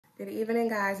Good evening,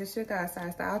 guys. It's your girl,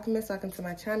 Asirusthealchemist. Welcome to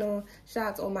my channel. Shout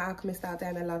out to all my alchemists out there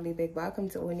and a lovely big welcome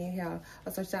to all new here.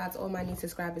 Also, shout out to all my new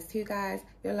subscribers too, guys.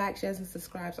 Your likes, shares, and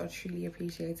subscribes are truly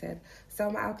appreciated.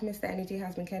 So, my alchemist, the energy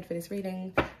has been cared for this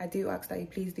reading. I do ask that you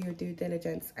please do your due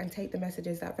diligence and take the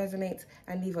messages that resonate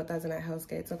and leave what doesn't at Hell's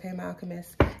Gates, okay, my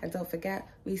alchemists? And don't forget,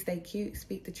 we stay cute,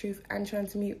 speak the truth, and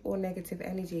transmute all negative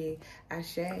energy.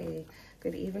 Ashe.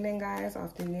 Good evening, guys,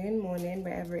 afternoon, morning,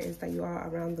 wherever it is that you are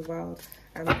around the world.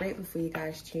 I'm grateful for you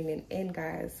guys tuning in,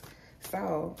 guys.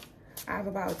 So I have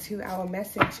about a 2-hour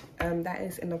message that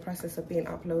is in the process of being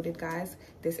uploaded, guys.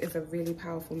 This is a really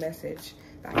powerful message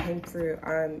that came through.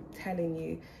 I'm telling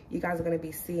you, you guys are going to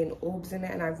be seeing orbs in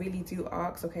it, and I really do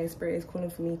ask, okay, Spirit is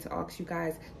calling for me to ask you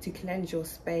guys to cleanse your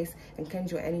space and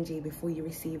cleanse your energy before you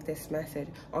receive this message.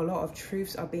 A lot of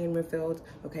truths are being revealed,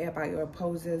 okay, about your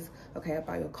opposers, okay,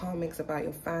 about your karmics, about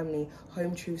your family.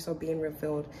 Home truths are being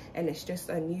revealed, and it's just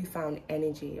a newfound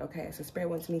energy, okay? So Spirit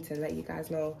wants me to let you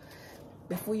guys know,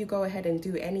 before you go ahead and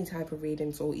do any type of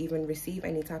readings or even receive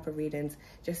any type of readings,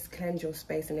 just cleanse your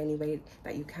space in any way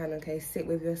that you can, okay? Sit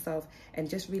with yourself and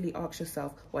just really ask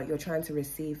yourself what you're trying to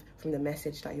receive from the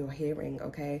message that you're hearing,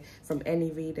 okay? From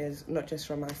any readers, not just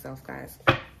from myself, guys.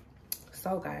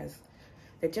 So, guys,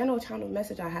 the general channel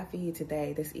message I have for you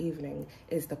today, this evening,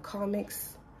 is the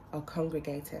karmics are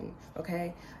congregating,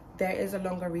 okay? There is a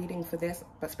longer reading for this,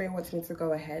 but Spirit wants me to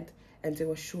go ahead and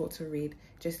do a shorter read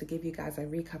just to give you guys a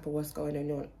recap of what's going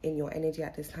on in your energy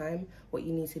at this time, what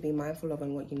you need to be mindful of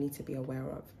and what you need to be aware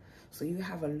of. So you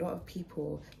have a lot of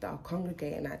people that are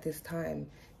congregating at this time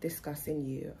discussing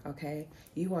you, okay?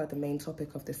 You are the main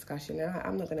topic of discussion. And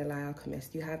I'm not going to lie,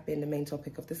 alchemist, you have been the main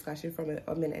topic of discussion for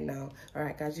a minute now. All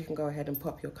right, guys, you can go ahead and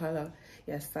pop your color.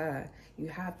 Yes, sir. You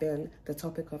have been the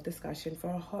topic of discussion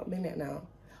for a hot minute now.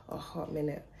 A hot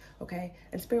minute, okay?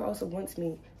 And Spirit also wants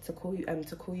me to call you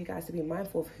guys to be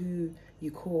mindful of who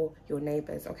you call your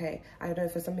neighbors, okay? I know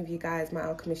for some of you guys, my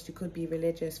alchemist, you could be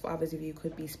religious. For others of you,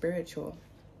 could be spiritual.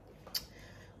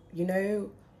 You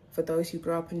know, for those who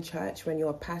grew up in church, when you're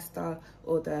a pastor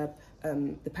or the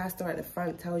pastor at the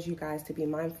front tells you guys to be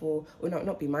mindful, or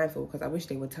not be mindful, because I wish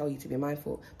they would tell you to be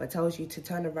mindful, but tells you to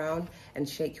turn around and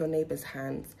shake your neighbor's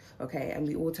hands, okay? And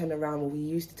we all turn around, or we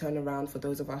used to turn around, for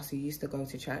those of us who used to go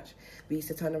to church, we used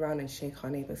to turn around and shake our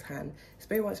neighbor's hand.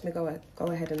 Spirit wants me to go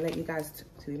ahead and let you guys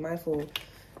to be mindful,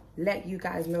 let you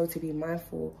guys know to be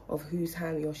mindful of whose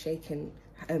hand you're shaking,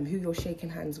 who you're shaking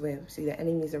hands with. See, the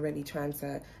enemy's already trying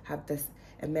to have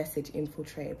a message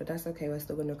infiltrate, but that's okay. We're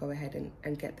still going to go ahead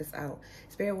and get this out.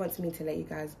 Spirit wants me to let you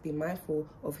guys be mindful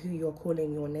of who you're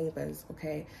calling your neighbors,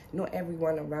 okay? Not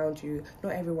everyone around you,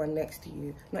 not everyone next to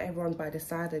you, not everyone by the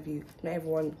side of you, not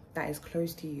everyone that is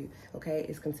close to you, okay,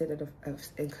 is considered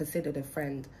a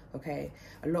friend, okay?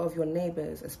 A lot of your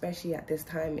neighbors, especially at this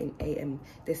time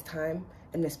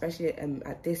and especially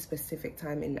at this specific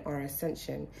time in our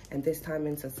ascension and this time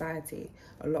in society,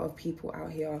 a lot of people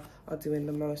out here are doing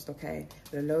the most, okay?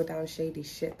 The low down shady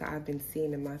shit that I've been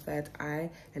seeing in my third eye,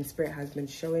 and Spirit has been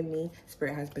showing me,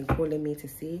 Spirit has been calling me to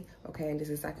see, okay? And this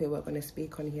is exactly what we're going to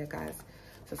speak on here, guys.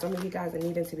 So some of you guys are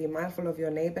needing to be mindful of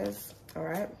your neighbors, all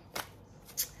right?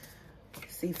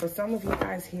 See, for some of you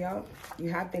guys here, you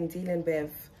have been dealing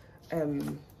with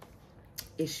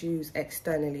issues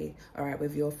externally, all right,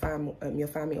 with your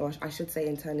family, or I should say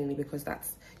internally, because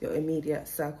that's your immediate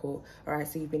circle, all right?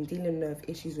 So you've been dealing with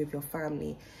issues with your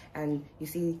family, and you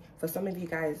see, for some of you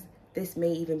guys, this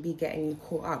may even be getting you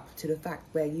caught up to the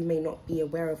fact where you may not be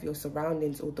aware of your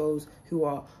surroundings, or those who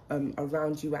are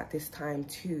around you at this time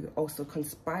too, also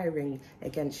conspiring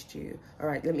against you. All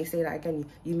right, let me say that again.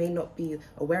 You may not be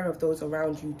aware of those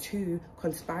around you too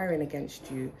conspiring against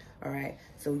you. All right,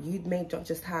 so you may not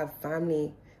just have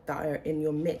family that are in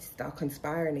your midst that are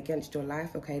conspiring against your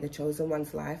life, okay? The chosen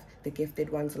one's life, the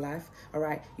gifted one's life, all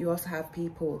right? You also have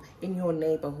people in your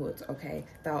neighborhood, okay,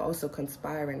 that are also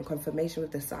conspiring. Confirmation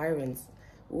with the sirens.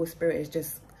 All Spirit is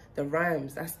just the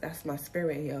rhymes. That's my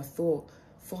spirit here.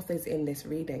 Thoth is in this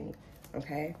reading,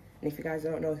 okay? And if you guys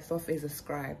don't know, Thoth is a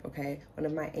scribe, okay? One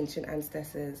of my ancient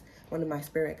ancestors, one of my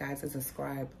spirit guides is a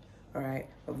scribe, all right?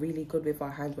 We're really good with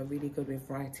our hands. We're really good with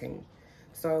writing.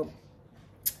 So,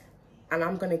 and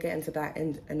I'm going to get into that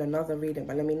in another reading,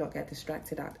 but let me not get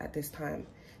distracted at this time.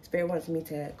 Spirit wants me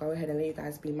to go ahead and let you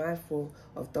guys be mindful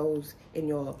of those in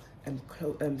your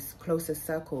closest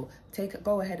circle.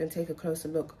 Go ahead and take a closer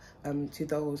look to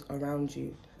those around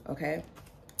you, okay?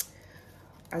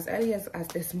 As early as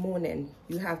this morning,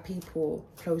 you have people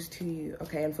close to you,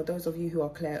 okay? And for those of you who are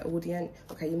clairaudient,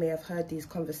 okay, you may have heard these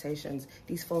conversations,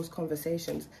 these false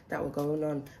conversations that were going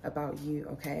on about you,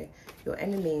 okay? Your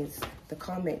enemies, the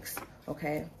karmics,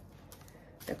 okay?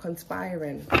 They're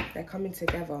conspiring. They're coming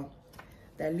together.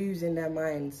 They're losing their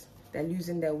minds. They're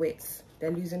losing their wits. They're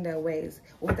losing their ways.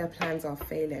 All their plans are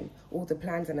failing. All the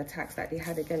plans and attacks that they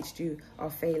had against you are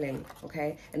failing,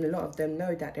 okay? And a lot of them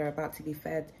know that they're about to be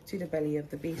fed to the belly of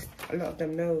the beast. A lot of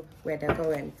them know where they're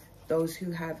going. Those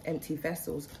who have empty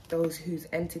vessels, those whose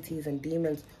entities and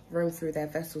demons roam through their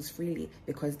vessels freely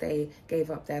because they gave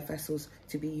up their vessels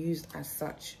to be used as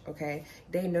such, okay?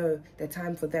 They know the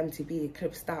time for them to be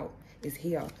eclipsed out is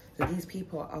here. So these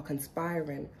people are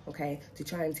conspiring, okay, to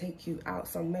try and take you out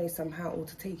some way, somehow, or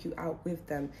to take you out with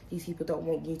them. These people don't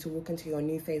want you to walk into your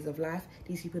new phase of life.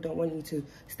 These people don't want you to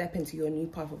step into your new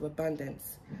path of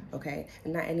abundance, okay?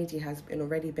 And that energy has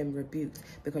already been rebuked,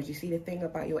 because you see, the thing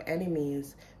about your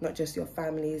enemies, not just your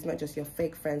families, not just your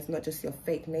fake friends, not just your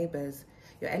fake neighbors,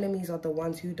 your enemies are the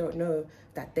ones who don't know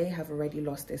that they have already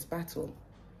lost this battle.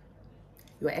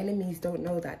 Your enemies don't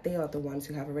know that they are the ones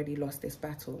who have already lost this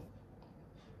battle.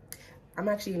 I'm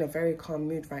actually in a very calm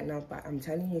mood right now, but I'm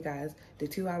telling you guys, the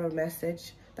 2-hour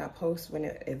message that posts, when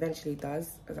it eventually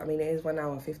does, I mean, it is 1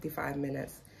 hour, 55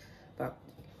 minutes, but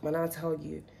when I tell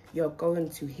you, you're going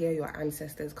to hear your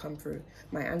ancestors come through.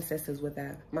 My ancestors were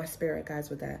there, my spirit guides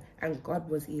were there, and God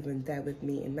was even there with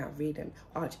me in that reading.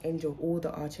 Archangel, all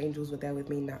the archangels were there with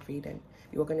me in that reading.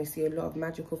 You're going to see a lot of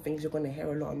magical things. You're going to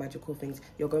hear a lot of magical things.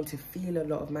 You're going to feel a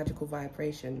lot of magical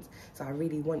vibrations. So I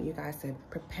really want you guys to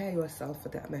prepare yourself for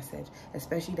that message,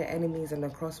 especially the enemies and the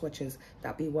cross watchers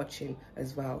that be watching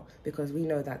as well, because we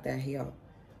know that they're here,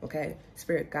 okay?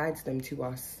 Spirit guides them to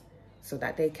us, so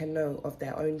that they can know of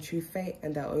their own true fate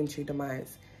and their own true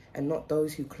demise, and not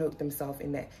those who cloak themselves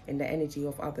in the energy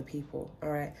of other people, all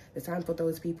right? The time for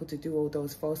those people to do all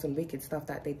those false and wicked stuff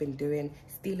that they've been doing,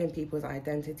 stealing people's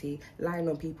identity, lying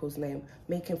on people's name,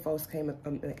 making false claims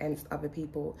against other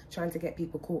people, trying to get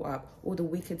people caught up, all the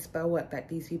wicked spell work that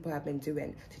these people have been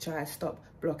doing to try to stop,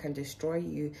 block, and destroy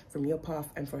you from your path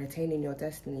and for attaining your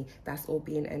destiny, that's all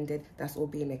being ended. That's all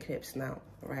being eclipsed now,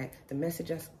 all right? The message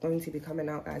that's going to be coming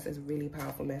out, guys, is a really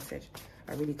powerful message.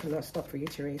 I really cannot stop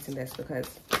reiterating this,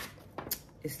 because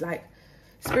it's like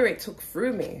spirit took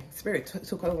through me. Spirit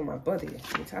took over my body,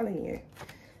 I'm telling you.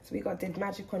 So we did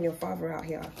magic on your father out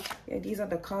here. Yeah, these are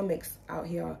the karmics out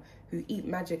here who eat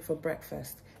magic for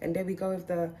breakfast. And there we go with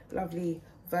the lovely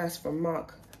verse from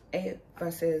Mark 8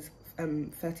 verses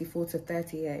 34 to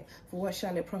 38. For what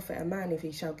shall it profit a man if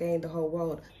he shall gain the whole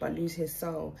world but lose his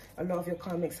soul? A lot of your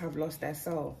karmics have lost their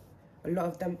soul. A lot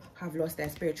of them have lost their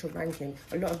spiritual ranking.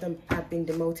 A lot of them have been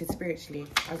demoted spiritually.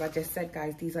 As I just said,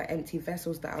 guys, these are empty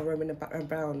vessels that are roaming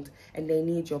around, and they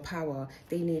need your power.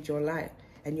 They need your light,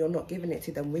 and you're not giving it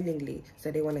to them willingly,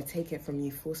 so they want to take it from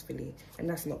you forcefully, and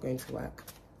that's not going to work,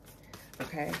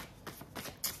 okay?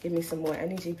 Give me some more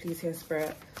energy, please, here,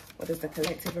 Spirit. What does the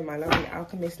collective and my lovely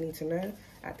alchemist need to know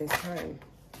at this time?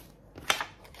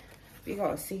 We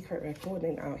got a secret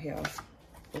recording out here,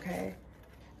 okay?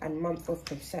 And month of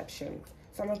conception.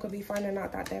 Someone could be finding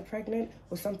out that they're pregnant,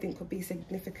 or something could be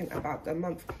significant about the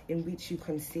month in which you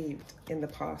conceived in the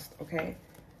past, okay?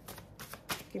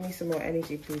 Give me some more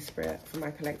energy, please, Spirit, for my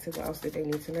collective. What else do they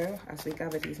need to know as we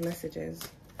gather these messages?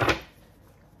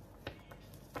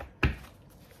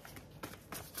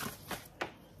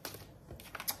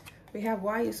 We have,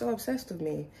 why are you so obsessed with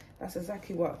me? That's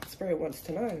exactly what Spirit wants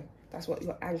to know. That's what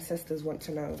your ancestors want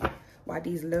to know. Why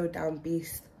these low-down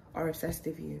beasts are obsessed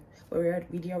with you.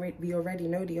 We already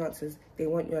know the answers. They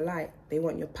want your light. They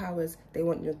want your powers. They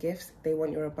want your gifts. They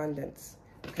want your abundance,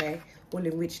 okay? All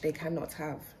in which they cannot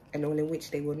have, and all in which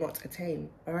they will not attain,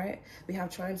 all right? We have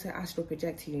trying to astral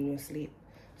project to you in your sleep.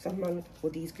 Someone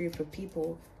with these group of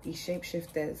people, these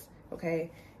shapeshifters, okay?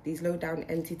 These low-down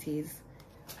entities,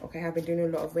 okay, have been doing a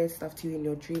lot of weird stuff to you in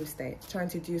your dream state, trying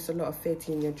to induce a lot of fear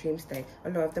to you in your dream state. A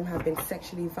lot of them have been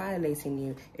sexually violating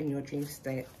you in your dream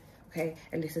state. Okay,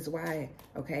 and this is why,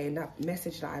 okay, in that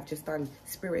message that I've just done,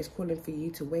 Spirit is calling for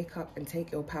you to wake up and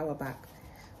take your power back,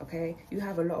 okay? You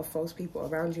have a lot of false people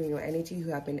around you in your energy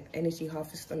who have been energy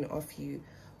harvesting off you,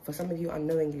 for some of you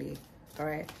unknowingly, all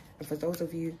right? And for those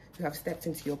of you who have stepped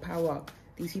into your power,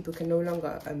 these people can no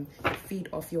longer feed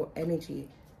off your energy,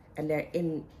 and they're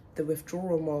in the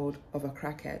withdrawal mode of a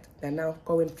crackhead. They're now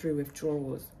going through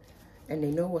withdrawals. And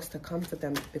they know what's to come for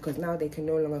them, because now they can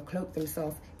no longer cloak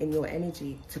themselves in your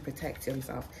energy to protect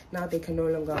themselves. Now they can no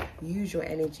longer use your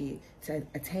energy to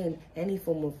attain any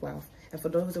form of wealth. And for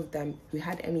those of them who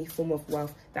had any form of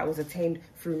wealth that was attained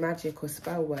through magic or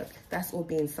spell work, that's all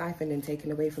being siphoned and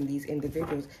taken away from these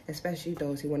individuals, especially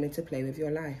those who wanted to play with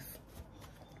your life.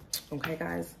 Okay,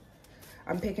 guys?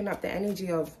 I'm picking up the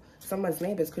energy of someone's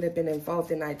neighbors could have been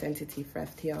involved in identity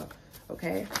theft here,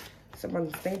 okay?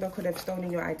 Someone's neighbor could have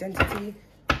stolen your identity,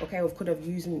 okay, or could have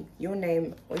used your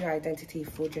name or your identity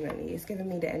fraudulently. It's giving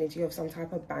me the energy of some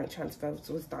type of bank transfer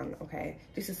was done, okay?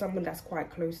 This is someone that's quite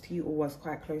close to you or was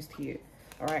quite close to you,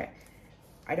 all right?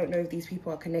 I don't know if these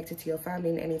people are connected to your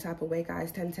family in any type of way, guys.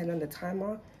 1010 on the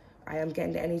timer. I am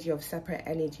getting the energy of separate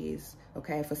energies,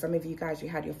 okay? For some of you guys, you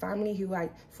had your family who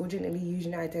like fraudulently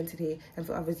using your identity, and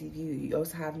for others of you, you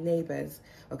also have neighbors,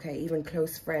 okay? Even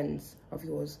close friends of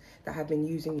yours that have been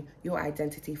using your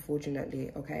identity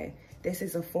fraudulently, okay? This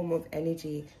is a form of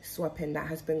energy swapping that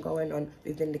has been going on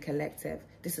within the collective.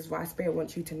 This is why Spirit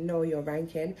wants you to know your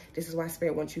ranking. This is why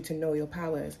Spirit wants you to know your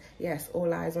powers. Yes,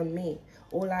 all eyes on me.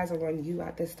 All eyes are on you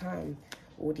at this time.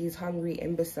 All these hungry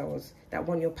imbeciles that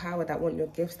want your power, that want your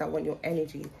gifts, that want your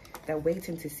energy, they're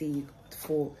waiting to see you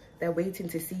fall. They're waiting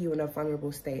to see you in a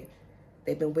vulnerable state.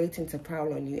 They've been waiting to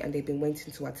prowl on you, and they've been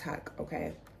waiting to attack,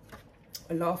 okay?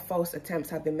 A lot of false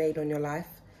attempts have been made on your life,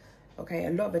 okay?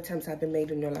 A lot of attempts have been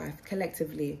made on your life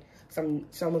collectively. Some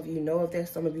of you know of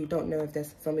this, some of you don't know of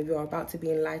this, some of you are about to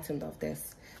be enlightened of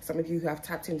this. Some of you who have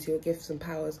tapped into your gifts and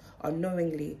powers are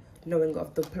knowing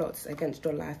of the plots against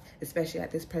your life, especially at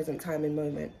this present time and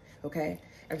moment, okay?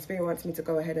 And Spirit wants me to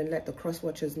go ahead and let the cross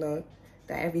watchers know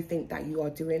that everything that you are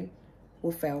doing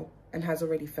will fail and has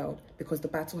already failed, because the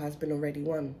battle has been already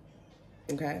won,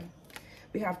 okay?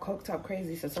 We have coked up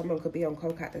crazy, so someone could be on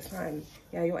coke at this time.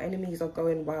 Yeah, your enemies are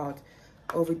going wild,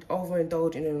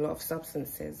 overindulging in a lot of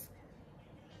substances,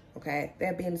 okay?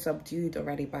 They're being subdued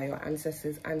already by your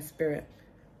ancestors and spirit,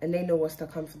 and they know what's to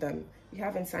come for them. You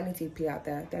have insanity P out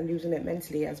there. They're losing it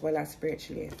mentally as well as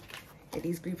spiritually. Yeah,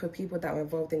 these group of people that are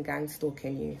involved in gang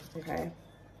stalking you, okay?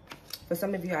 For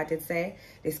some of you, I did say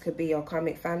this could be your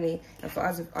karmic family, and for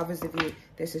others of you,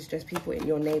 this is just people in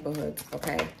your neighborhood,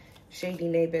 okay? Shady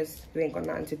neighbors who ain't got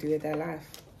nothing to do with their life.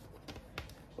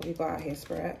 What we got out here,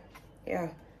 Spirit? Yeah,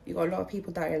 you got a lot of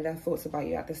people that are in their thoughts about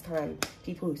you at this time.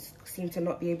 People who seem to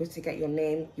not be able to get your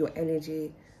name, your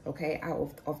energy, okay,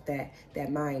 out of their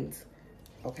minds,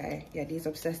 okay? Yeah, these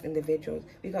obsessed individuals.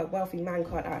 We got wealthy man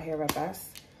card out here, Abbas,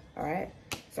 all right?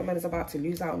 Someone is about to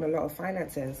lose out on a lot of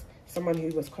finances. Someone who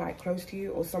was quite close to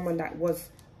you, or someone that was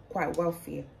quite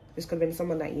wealthy. This could have been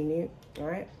someone that you knew, all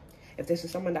right? If this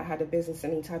is someone that had a business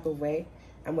in any type of way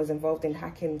and was involved in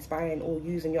hacking, spying, or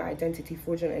using your identity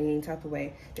fraudulently in any type of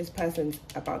way, this person's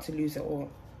about to lose it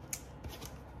all.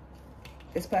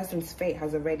 This person's fate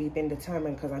has already been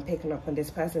determined, because I'm picking up on this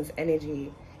person's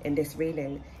energy in this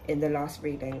reading, in the last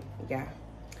reading, yeah.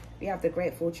 We have the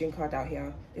Great Fortune card out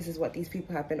here. This is what these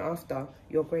people have been after,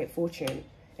 your great fortune.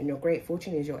 And your great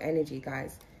fortune is your energy,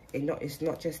 guys. It's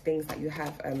not just things that you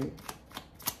have,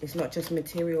 it's not just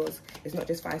materials, it's not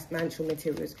just financial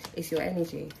materials, it's your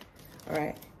energy, all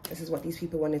right? This is what these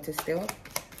people wanted to steal.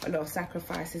 A lot of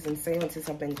sacrifices and seances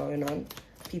have been going on.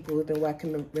 People who've been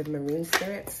working with marine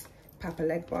spirits, Papa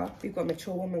Legba. We've got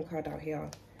Mature Woman card out here.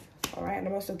 All right, and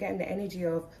I'm also getting the energy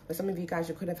of, for some of you guys,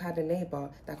 you could have had a neighbor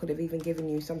that could have even given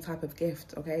you some type of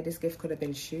gift, okay? This gift could have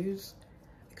been shoes.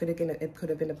 It could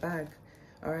have been a bag,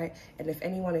 all right? And if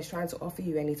anyone is trying to offer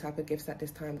you any type of gifts at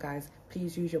this time, guys,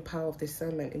 please use your power of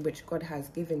discernment in which God has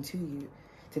given to you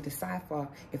to decipher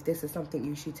if this is something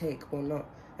you should take or not.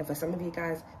 And for some of you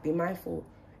guys, be mindful.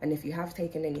 And if you have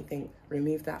taken anything,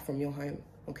 remove that from your home,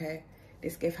 okay?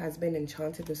 This gift has been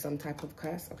enchanted with some type of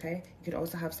curse, okay? You could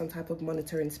also have some type of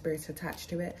monitoring spirit attached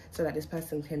to it so that this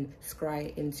person can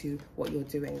scry into what you're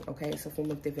doing, okay? It's a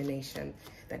form of divination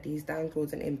that these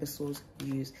downlords and imbeciles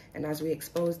use. And as we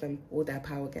expose them, all their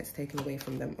power gets taken away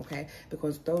from them, okay?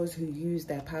 Because those who use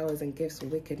their powers and gifts for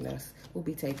wickedness will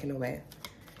be taken away.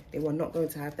 They were not going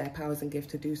to have their powers and gifts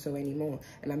to do so anymore.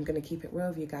 And I'm going to keep it real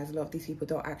with you guys. A lot of these people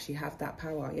don't actually have that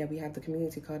power. Yeah, we have the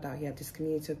community card out here. This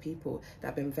community of people that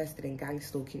have been invested in gang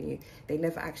stalking you. They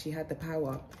never actually had the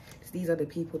power. These are the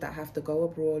people that have to go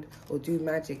abroad or do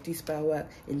magic, do spell work,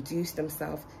 induce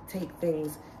themselves, take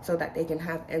things so that they can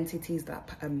have entities that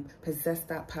possess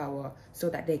that power, so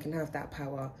that they can have that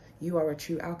power. You are a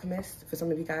true alchemist. For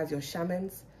some of you guys, you're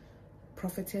shamans,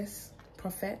 prophetess,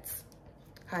 prophets,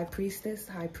 high priestess,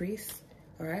 high priest,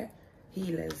 all right?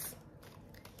 Healers.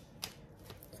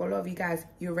 For a lot of you guys,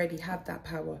 you already have that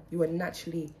power. You are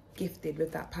naturally gifted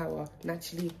with that power,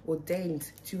 naturally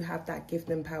ordained to have that gift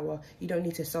and power. You don't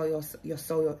need to sell your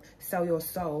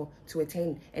soul to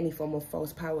attain any form of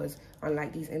false powers,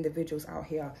 unlike these individuals out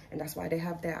here. And that's why they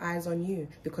have their eyes on you,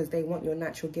 because they want your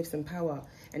natural gifts and power.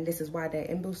 And this is why they're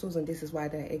imbeciles, and this is why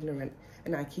they're ignorant.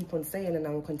 And I keep on saying, and I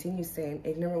will continue saying,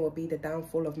 ignorance will be the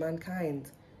downfall of mankind.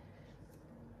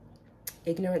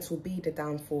 Ignorance will be the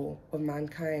downfall of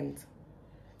mankind.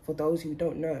 For those who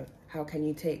don't know, how can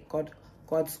you take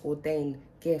God's ordained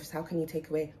gifts? How can you take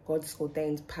away God's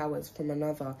ordained powers from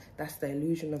another? That's the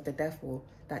illusion of the devil,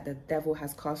 that the devil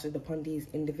has casted upon these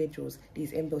individuals,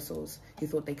 these imbeciles who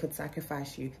thought they could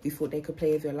sacrifice you, who thought they could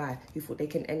play with your life, who thought they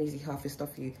can energy harvest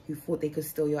off you, who thought they could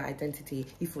steal your identity,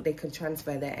 who thought they could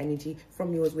transfer their energy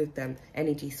from yours with them,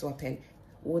 energy swapping.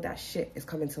 All that shit is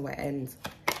coming to an end.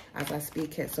 As I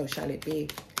speak it, so shall it be.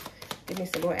 Give me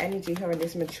some more energy here on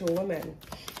this mature woman.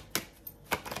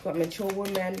 Got a mature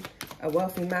woman, a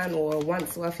wealthy man, or a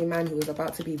once wealthy man who was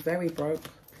about to be very broke.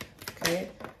 Okay.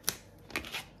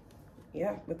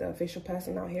 Yeah, with the official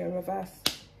person out here in reverse.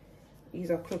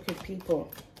 These are crooked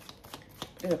people.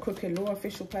 The crooked law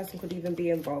official person could even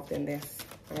be involved in this.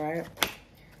 Alright.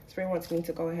 Spirit wants me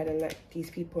to go ahead and let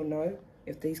these people know,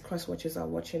 if these cross watchers are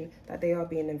watching, that they are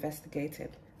being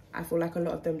investigated. I feel like a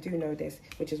lot of them do know this,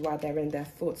 which is why they're in their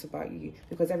thoughts about you,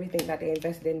 because everything that they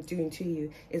invested in doing to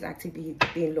you is actually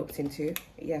being looked into.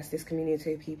 Yes, this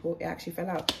community of people, it actually fell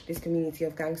out. This community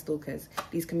of gang stalkers,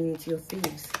 these community of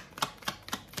thieves.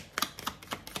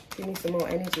 Give me some more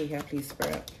energy here, please,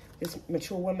 Spirit. This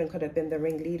mature woman could have been the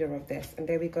ringleader of this. And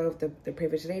there we go, the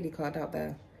privileged lady card out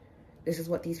there. This is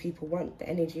what these people want, the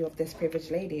energy of this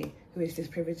privileged lady. Who is this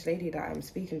privileged lady that I'm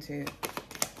speaking to?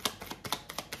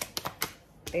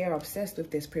 They are obsessed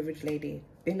with this privileged lady.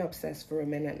 Been obsessed for a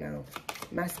minute now.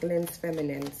 Masculines,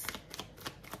 feminines.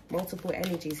 Multiple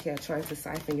energies here trying to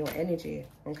siphon your energy,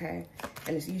 okay?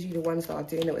 And it's usually the ones that are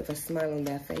doing it with a smile on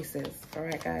their faces. All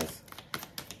right, guys?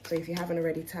 So if you haven't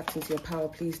already tapped into your power,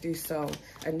 please do so.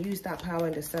 And use that power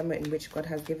and discernment in which God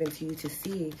has given to you to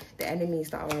see the enemies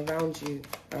that are around you,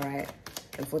 all right?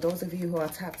 And for those of you who are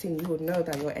tapped in, you would know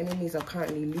that your enemies are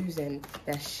currently losing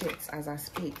their shits as I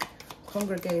speak.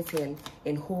 Congregating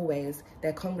in hallways,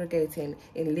 they're congregating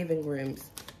in living rooms,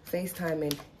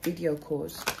 FaceTiming, video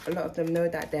calls. A lot of them know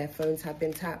that their phones have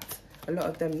been tapped. A lot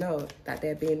of them know that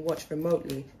they're being watched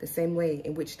remotely, the same way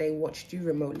in which they watched you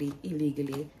remotely,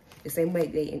 illegally, the same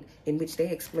way in which they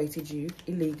exploited you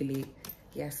illegally.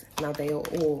 Yes, now they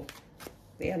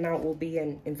are now all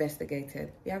being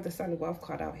investigated. We have the Sun of Wealth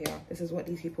card out here. This is what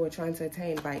these people are trying to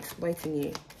attain by exploiting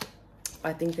you.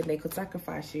 By thinking they could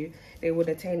sacrifice you, they would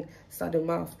attain sudden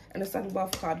wealth. And the sudden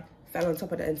wealth card fell on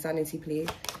top of the insanity plea.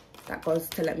 That goes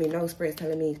to let me know, Spirit's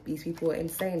telling me these people were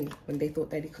insane when they thought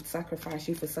that they could sacrifice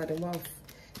you for sudden wealth.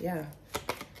 Yeah.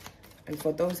 And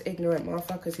for those ignorant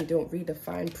motherfuckers who don't read the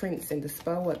fine prints and the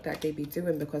spell work that they be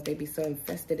doing because they be so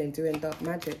invested in doing dark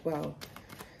magic, well,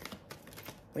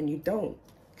 when you don't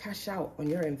cash out on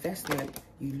your investment,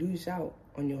 you lose out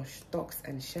on your stocks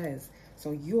and shares.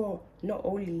 So you're not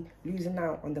only losing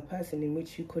out on the person in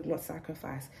which you could not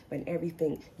sacrifice, when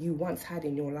everything you once had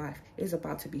in your life is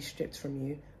about to be stripped from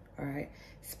you, all right?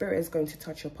 Spirit is going to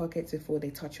touch your pockets before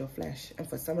they touch your flesh. And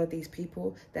for some of these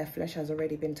people, their flesh has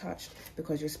already been touched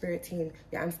because your spirit team,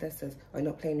 your ancestors are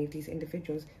not playing with these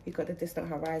individuals. We've got the Distant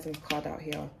Horizons card out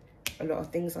here. A lot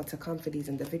of things are to come for these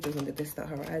individuals in the Distant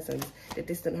Horizons. The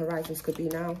Distant Horizons could be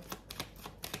now.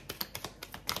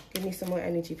 Give me some more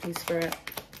energy, please, Spirit.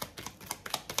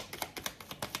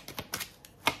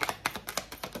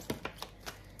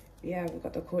 Yeah, we've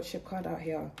got the Courtship card out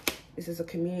here. This is a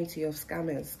community of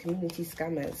scammers, community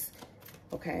scammers,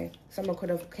 okay? Someone could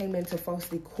have came in to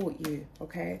falsely court you,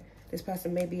 okay? This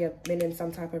person may be been in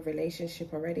some type of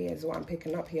relationship already, is what I'm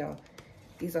picking up here.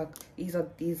 These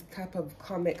type of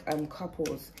karmic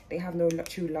couples. They have no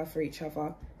true love for each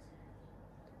other.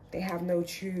 They have no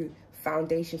true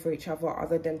foundation for each other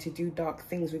other than to do dark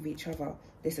things with each other.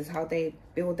 This is how they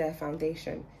build their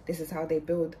foundation. This is how they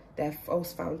build their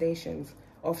false foundations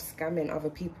of scamming other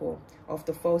people, of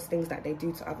the false things that they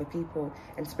do to other people.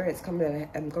 And Spirit's coming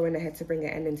and going ahead to bring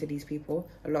an end into these people.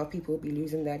 A lot of people will be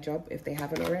losing their job if they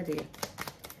haven't already.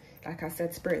 Like I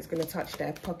said, Spirit's going to touch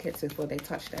their pockets before they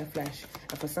touch their flesh.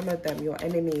 And for some of them, your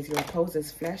enemies, your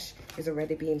opposers' flesh is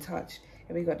already being touched.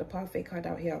 And we got the pathway card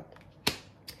out here.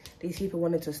 These people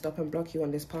wanted to stop and block you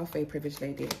on this pathway, privileged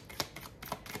lady.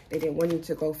 They didn't want you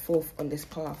to go forth on this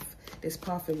path. This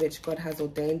path in which God has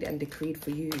ordained and decreed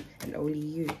for you and only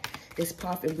you. This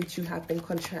path in which you have been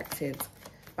contracted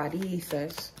by the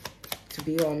ethers to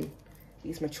be on.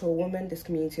 These mature women, this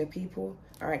community of people,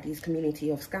 all right, these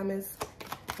community of scammers,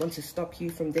 want to stop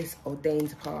you from this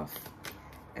ordained path.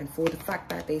 And for the fact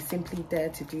that they simply dare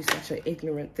to do such an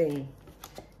ignorant thing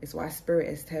is why Spirit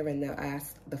is tearing their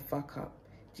ass the fuck up.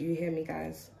 Do you hear me,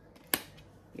 guys?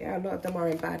 Yeah, a lot of them are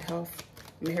in bad health.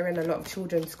 I'm hearing a lot of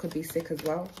children could be sick as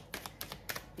well.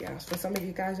 Yeah, for some of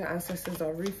you guys, your ancestors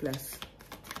are ruthless.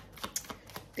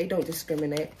 They don't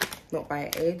discriminate, not by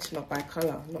age, not by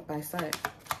color, not by sight.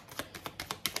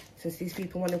 Since these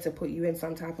people wanted to put you in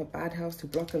some type of bad house to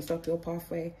block and stop your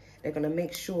pathway, they're going to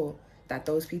make sure that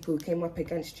those people who came up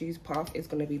against you's path is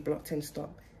going to be blocked and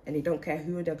stopped. And they don't care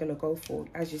who they're going to go for.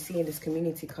 As you see in this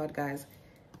community card, guys,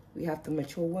 we have the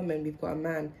mature woman, we've got a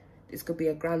man. This could be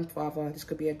a grandfather, this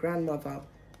could be a grandmother.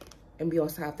 And we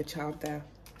also have the child there.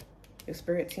 Your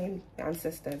spirit team, your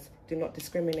ancestors, do not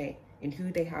discriminate in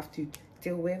who they have to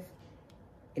deal with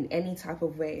in any type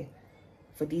of way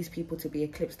for these people to be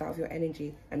eclipsed out of your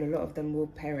energy, and a lot of them will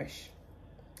perish.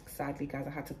 Sadly, guys, I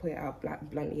had to put it out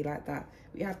bluntly like that.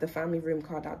 We have the family room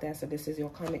card out there, so this is your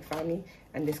karmic family,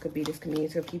 and this could be this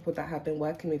community of people that have been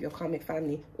working with your karmic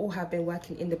family or have been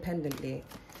working independently,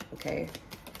 okay?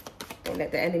 Don't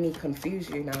let the enemy confuse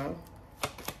you now.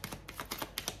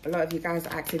 A lot of you guys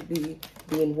are actively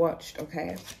being watched,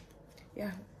 okay?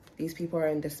 Yeah, these people are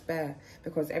in despair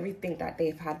because everything that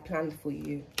they've had planned for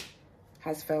you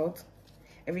has failed.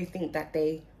 Everything that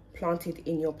they planted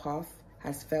in your path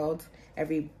has failed.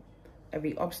 Every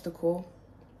obstacle,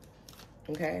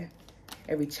 okay,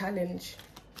 every challenge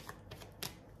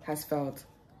has failed.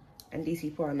 And these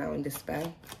people are now in despair.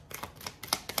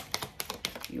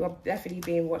 You are definitely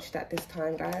being watched at this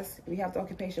time, guys. We have the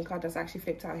occupation card that's actually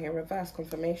flipped out here, reverse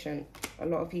confirmation. A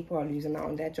lot of people are losing out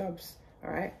on their jobs, all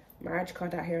right? Marriage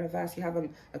card out here, reverse. You have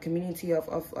a community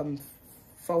of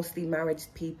falsely married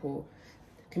people.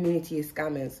 Community of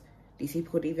scammers. These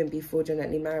people could even be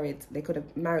fraudulently married. They could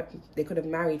have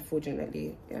married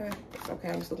fraudulently. Yeah, it's okay.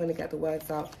 I'm still gonna get the words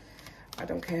out. I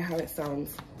don't care how it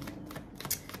sounds.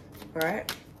 All right.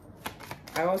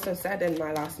 I also said in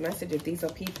my last message, if these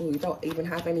are people who don't even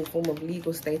have any form of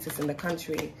legal status in the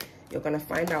country, you're gonna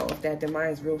find out of their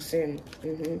demise real soon.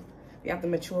 We have the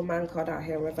mature man card out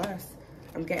here, reverse.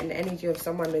 I'm getting the energy of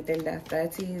someone within their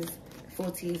 30s,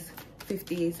 40s,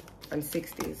 50s, and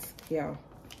 60s. Yeah.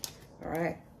 All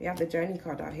right, we have the journey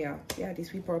card out here. Yeah,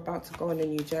 these people are about to go on a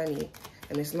new journey,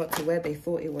 and it's not to where they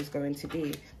thought it was going to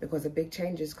be, because a big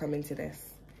change is coming to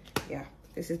this. Yeah,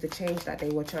 this is the change that they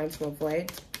were trying to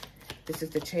avoid. This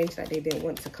is the change that they didn't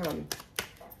want to come,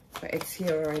 but it's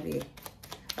here already.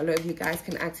 A lot of you guys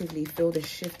can actively feel the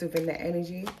shift within the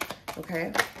energy,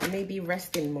 okay? You may be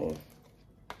resting more.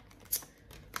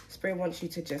 Spirit wants you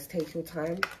to just take your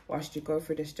time whilst you go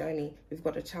through this journey. We've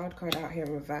got the child card out here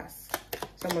in reverse.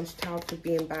 Someone's child could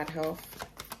be in bad health.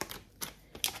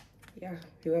 Yeah,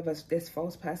 whoever this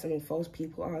false person or false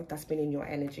people are, that's been in your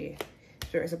energy.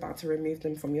 Spirit is about to remove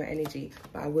them from your energy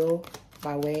by will,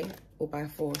 by way, or by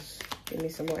force. Give me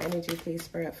some more energy, please,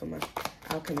 Spirit, for my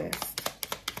alchemist.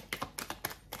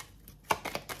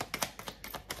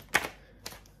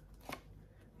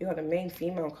 You got the main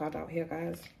female card out here,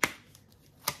 guys.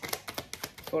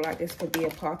 So like this could be a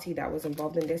party that was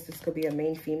involved in this. This could be a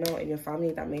main female in your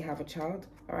family that may have a child.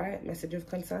 All right, message of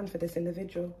concern for this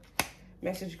individual.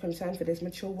 Message of concern for this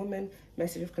mature woman.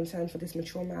 Message of concern for this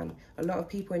mature man. A lot of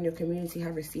people in your community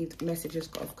have received messages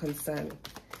of concern.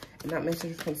 And that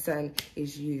message of concern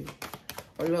is you.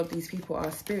 A lot of these people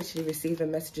are spiritually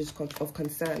receiving messages of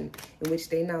concern in which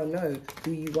they now know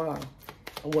who you are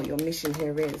and what your mission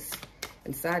here is.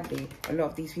 And sadly, a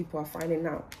lot of these people are finding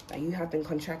out that you have been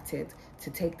contracted to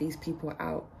take these people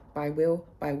out by will,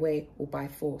 by way, or by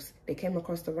force. They came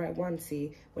across the right one,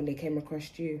 see, when they came across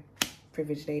you,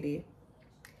 privileged lady.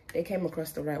 They came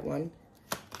across the right one.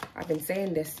 I've been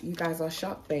saying this, you guys are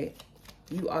shark bait.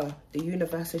 You are the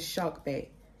universe's shark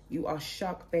bait. You are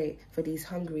shark bait for these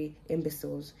hungry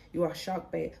imbeciles. You are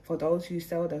shark bait for those who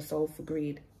sell their soul for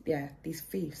greed. Yeah, these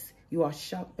thieves. You are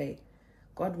shark bait.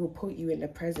 God will put you in the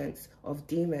presence of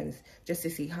demons just to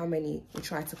see how many will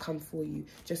try to come for you,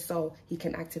 just so he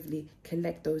can actively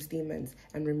collect those demons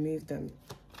and remove them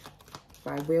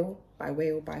by will, by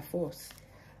way, or by force.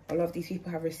 A lot of these people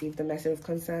have received the message of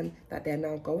concern that they're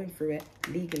now going through it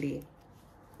legally.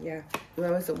 Yeah,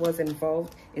 whoever was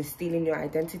involved in stealing your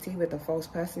identity with a false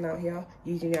person out here,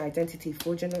 using your identity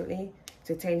fraudulently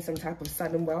to attain some type of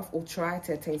sudden wealth or try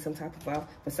to attain some type of wealth.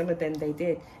 For some of them, they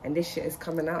did. And this shit is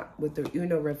coming out with the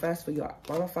Uno reverse for your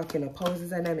motherfucking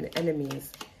opposers and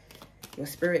enemies. Your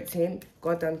spirit team,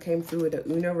 God done came through with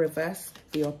the Uno reverse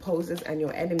for your opposers and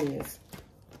your enemies.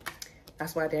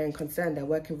 That's why they're in concern. They're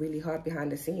working really hard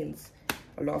behind the scenes.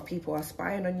 A lot of people are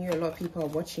spying on you. A lot of people are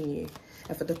watching you.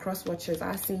 And for the cross watchers,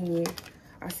 I've seen you.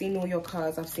 I've seen all your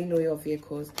cars. I've seen all your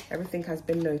vehicles. Everything has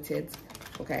been noted.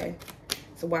 Okay?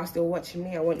 So whilst you're watching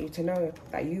me, I want you to know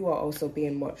that you are also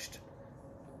being watched.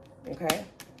 Okay?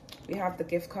 We have the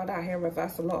gift card out here in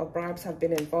reverse. A lot of bribes have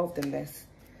been involved in this.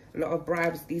 A lot of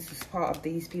bribes. This is part of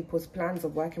these people's plans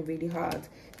of working really hard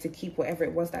to keep whatever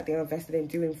it was that they invested in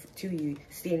doing to you,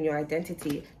 stealing your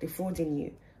identity, defrauding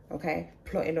you. Okay?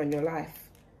 Plotting on your life.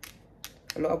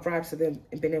 A lot of bribes have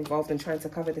been involved in trying to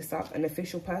cover this up. An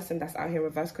official person that's out here in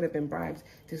reverse could have been bribed,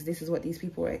 because this is what these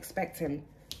people are expecting.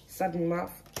 Sudden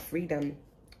wealth, freedom,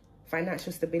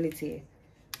 financial stability.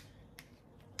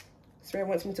 Spirit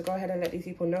wants me to go ahead and let these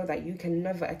people know that you can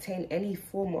never attain any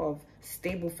form of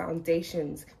stable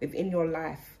foundations within your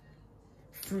life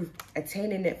through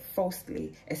attaining it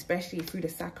falsely, especially through the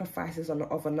sacrifices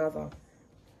of another.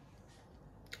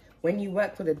 When you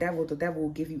work for the devil will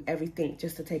give you everything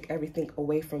just to take everything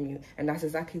away from you. And that's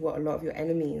exactly what a lot of your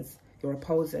enemies, your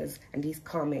opposers, and these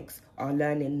karmics are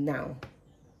learning now.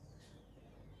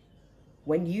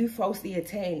 When you falsely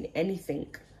attain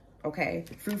anything, okay,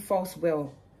 through false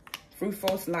will, through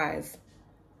false lies,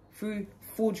 through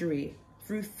forgery,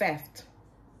 through theft,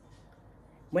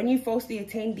 when you falsely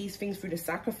attain these things through the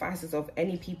sacrifices of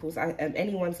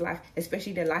anyone's life,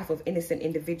 especially the life of innocent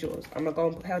individuals. I'm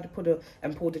going to go ahead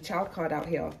and pull the child card out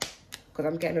here, because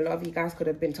I'm getting a lot of you guys could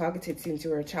have been targeted since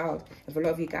you were a child. If a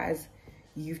lot of you guys,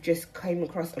 you've just came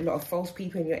across a lot of false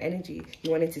people in your energy.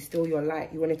 You wanted to steal your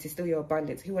light. You wanted to steal your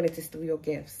abundance. You wanted to steal your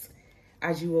gifts,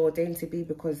 as you were ordained to be,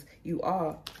 because you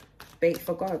are bait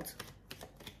for God.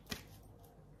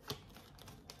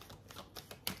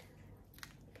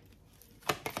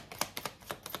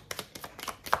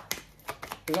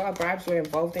 A lot of bribes were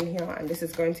involved in here, and this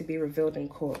is going to be revealed in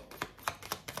court.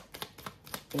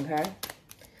 Okay?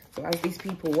 So as these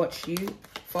people watch you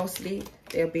falsely,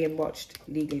 they are being watched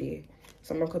legally.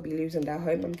 Someone could be losing their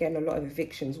home. I'm getting a lot of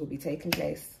evictions will be taking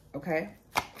place. Okay?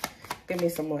 Give me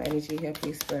some more energy here,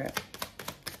 please, Spirit.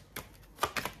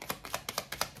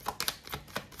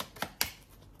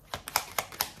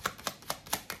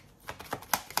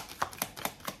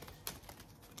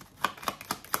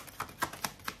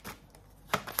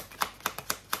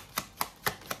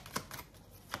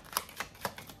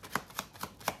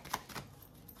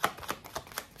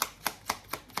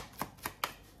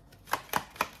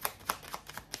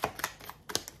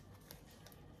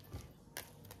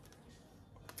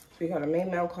 We got a main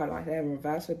male card right there in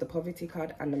reverse with the poverty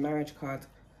card and the marriage card.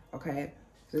 Okay,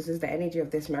 so this is the energy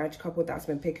of this marriage couple that's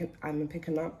I've been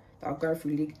picking up, that are going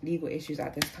through legal issues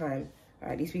at this time. All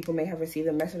right, these people may have received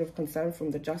a message of concern from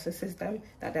the justice system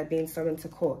that they're being summoned to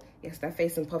court. Yes, they're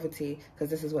facing poverty, because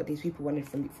this is what these people wanted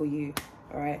for you.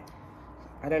 All right,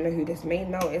 I don't know who this main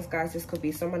male is, guys. This could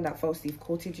be someone that falsely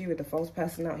courted you with a false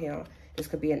person out here. This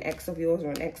could be an ex of yours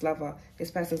or an ex-lover.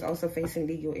 This person's also facing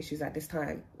legal issues at this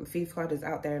time. The thief card is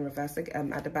out there in reverse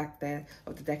at the back there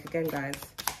of the deck again, guys.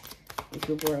 These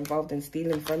people were involved in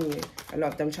stealing from you. A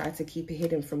lot of them tried to keep it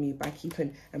hidden from you by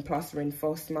keeping and plastering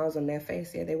false smiles on their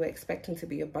face. Yeah, they were expecting to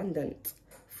be abundant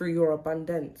through your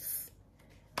abundance.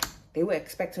 They were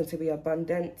expecting to be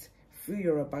abundant through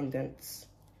your abundance.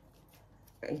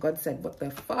 And God said, what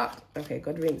the fuck? Okay,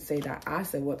 God didn't say that. I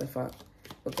said, what the fuck?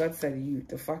 But God said,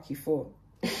 the fuck you for?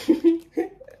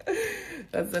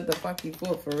 God said, the fuck you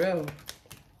for real.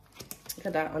 Look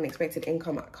at that unexpected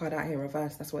income card out here in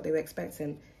reverse. That's what they were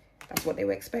expecting. That's what they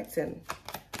were expecting.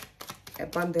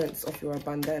 Abundance of your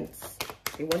abundance.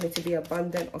 They wanted to be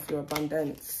abundant of your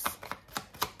abundance.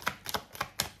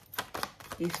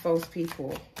 These false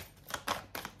people,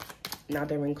 now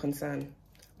they're in concern.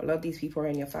 A lot of these people are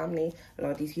in your family. A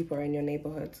lot of these people are in your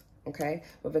neighborhood. Okay,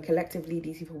 whether collectively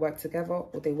these people work together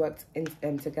or they worked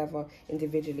together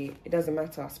individually, it doesn't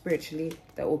matter. Spiritually,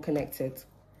 they're all connected.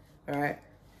 All right,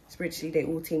 spiritually they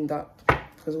all teamed up,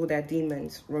 because all their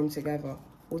demons roam together.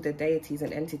 All the deities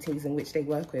and entities in which they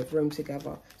work with roam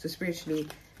together. So spiritually,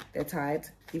 they're tied,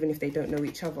 even if they don't know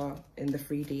each other in the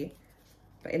 3D.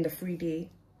 But in the 3D,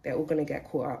 they're all gonna get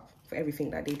caught up for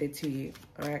everything that they did to you.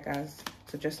 All right, guys.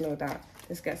 So just know that.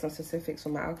 Let's get some specifics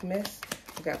from my alchemist.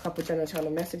 We'll get a couple general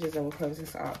channel messages and we'll close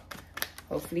this up.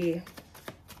 Hopefully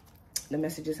the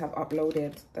messages have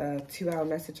uploaded. The 2-hour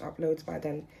message uploads by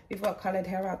then. We've got colored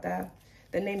hair out there.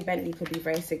 The name Bentley could be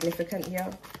very significant here.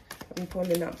 I've been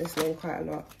pulling up this name quite a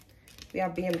lot. We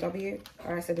have BMW.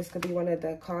 All right, so this could be one of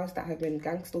the cars that have been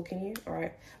gang stalking you. All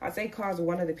right, I'd say cars are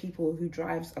one of the people who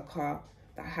drives a car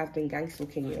that have been gang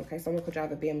stalking you. Okay, someone could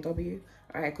drive a BMW.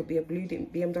 All right, it could be a blue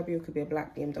BMW, it could be a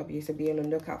black BMW. So be on the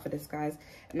lookout for this, guys.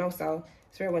 And also,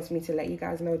 Spirit wants me to let you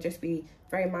guys know, just be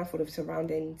very mindful of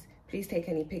surroundings. Please take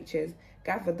any pictures.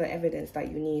 Gather the evidence that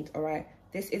you need, all right?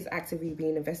 This is actively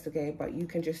being investigated, but you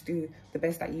can just do the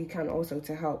best that you can also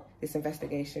to help this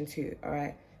investigation too, all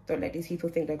right? Don't let these people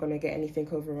think they're going to get anything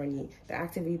over on you. They're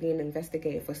actively being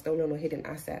investigated for stolen or hidden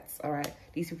assets, all right?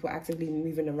 These people are actively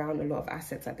moving around a lot of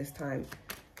assets at this time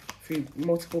through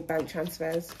multiple bank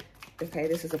transfers. Okay,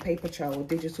 this is a paper trail or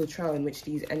digital trail in which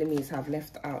these enemies have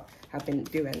left.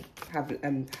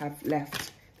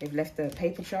 They've left the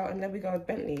paper trail, and there we go with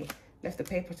Bentley. left the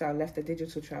paper trail, left the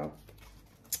digital trail,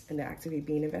 and they're actively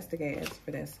being investigated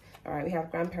for this. All right, we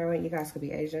have grandparent. You guys could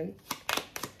be Asian.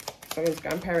 Someone's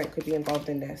grandparent could be involved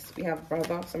in this. We have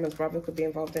brother. Someone's brother could be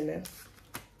involved in this.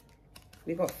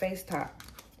 We got face tap.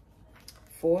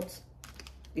 Fords.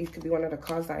 These could be one of the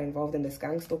cards that are involved in this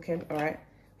gang stalking. All right.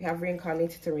 We have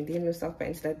reincarnated to redeem themselves, but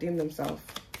instead doom themselves.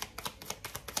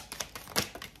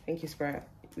 Thank you, Spirit.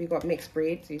 We got mixed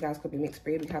breed. So you guys could be mixed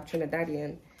breed. We have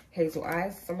Trinidadian. Hazel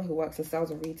eyes. Someone who works in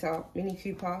sales or retail. Mini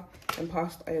Cooper. And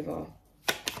passed over.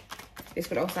 This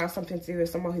could also have something to do with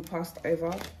someone who passed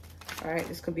over. All right,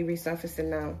 this could be resurfacing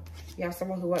now. You have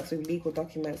someone who works with legal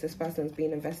documents. This person is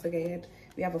being investigated.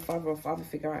 We have a father or father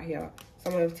figure out here.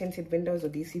 Someone with tinted windows, or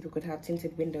these people could have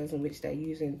tinted windows in which they're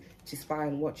using to spy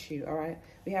and watch you, all right?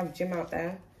 We have Jim out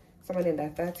there, someone in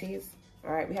their 30s,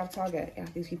 all right? We have target. Yeah,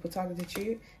 these people targeted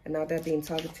you, and now they're being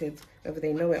targeted, whether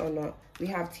they know it or not. We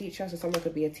have teacher, so someone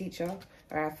could be a teacher. All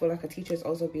right, I feel like a teacher is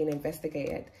also being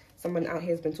investigated. Someone out here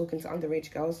has been talking to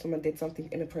underage girls. Someone did something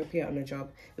inappropriate on the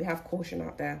job. We have caution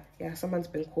out there. Yeah, someone's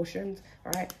been cautioned.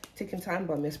 All right, ticking time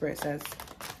bomb, this Spirit says.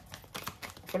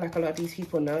 I feel like a lot of these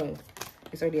people know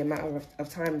it's only a matter of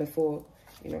time before,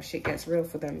 you know, shit gets real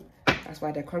for them. That's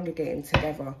why they're congregating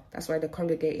together. That's why they're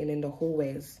congregating in the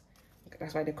hallways.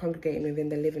 That's why they're congregating within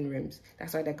the living rooms.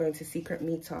 That's why they're going to secret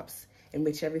meetups in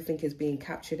which everything is being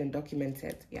captured and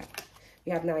documented. Yeah.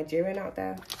 We have Nigerian out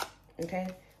there. Okay.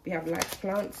 We have Likes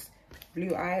Plants,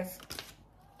 Blue Eyes,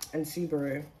 and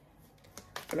Subaru.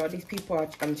 A lot of these people are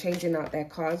changing out their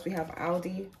cars. We have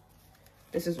Audi.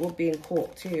 This is all being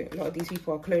caught too. A lot of these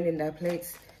people are cloning their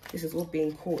plates. This is all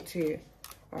being caught too.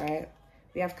 All right.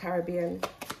 We have Caribbean.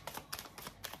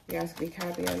 You guys could be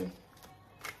Caribbean.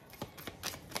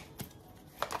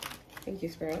 Thank you,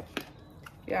 Spirit.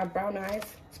 We have Brown Eyes.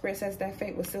 Spirit says their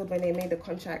fate was sealed when they made the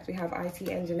contract. We have IT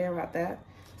engineer out there,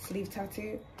 sleeve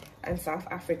tattoo, and South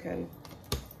African.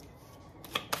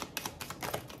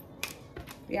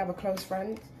 We have a close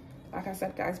friend. Like I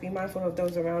said, guys, be mindful of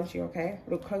those around you, okay?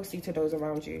 Look closely to those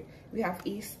around you. We have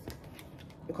East,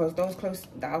 because those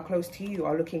that are close to you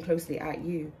are looking closely at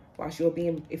you. Whilst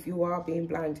if you are being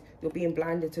blind, you're being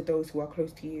blinded to those who are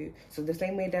close to you. So the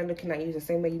same way they're looking at you, the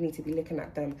same way you need to be looking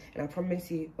at them. And I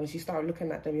promise you, once you start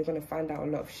looking at them, you're going to find out a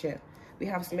lot of shit. We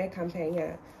have smear campaign,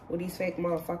 yeah. All these fake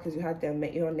motherfuckers who had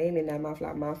your name in their mouth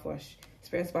like mouthwash.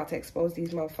 Spirit's about to expose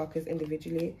these motherfuckers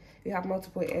individually. We have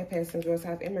multiple ear piercings. We also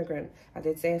have immigrant. I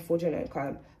did say a fraudulent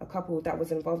crime. A couple that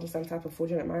was involved in some type of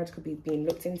fraudulent marriage could be being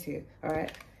looked into, all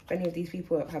right? If any of these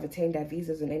people have attained their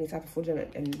visas in any type of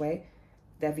fraudulent way,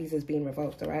 their visas being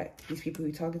revoked, all right? These people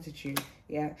who targeted you,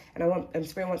 yeah. And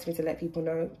Spirit wants me to let people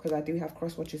know, because I do have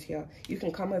cross watchers here. You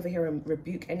can come over here and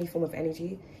rebuke any form of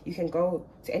energy. You can go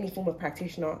to any form of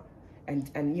practitioner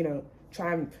and you know,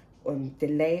 try and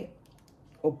delay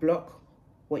or block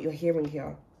what you're hearing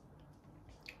here.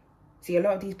 See, a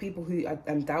lot of these people who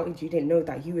doubted you didn't know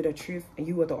that you were the truth and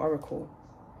you were the oracle.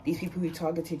 These people who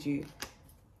targeted you,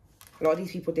 a lot of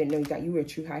these people didn't know that you were a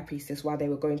true high priestess while they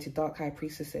were going to dark high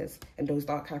priestesses. And those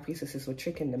dark high priestesses were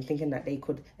tricking them, thinking that they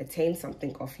could attain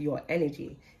something off your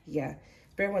energy. Yeah.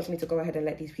 Spirit wants me to go ahead and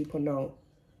let these people know,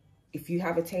 if you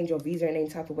have attained your visa in any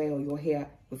type of way, or you're here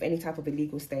with any type of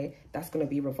illegal stay, that's going to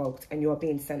be revoked and you're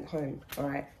being sent home. All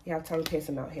right. You have tongue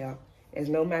piercing out here. There's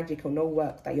no magic or no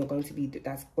work that you're going to be,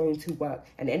 that's going to work.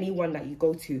 And anyone that you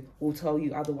go to will tell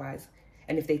you otherwise.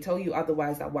 And if they tell you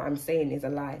otherwise, that what I'm saying is a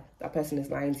lie, that person is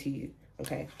lying to you.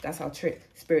 Okay, that's how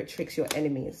Spirit tricks your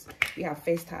enemies. We have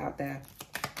face tat out there.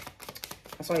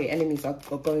 That's why your enemies are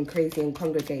going crazy and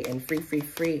congregating.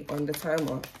 Free on the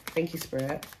timer. Thank you,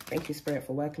 Spirit. Thank you, Spirit,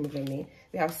 for working with me.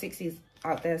 We have 60s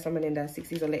out there, someone in their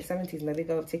 60s or late 70s. And there we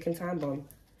go, ticking time bomb.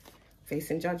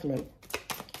 Facing judgment.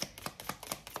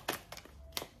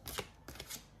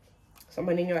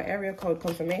 Someone in your area code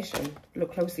confirmation.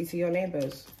 Look closely to your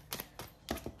neighbors.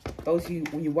 Those who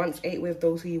you once ate with,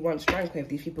 those who you once drank with.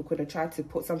 These people could have tried to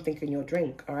put something in your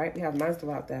drink, all right? We have Mazda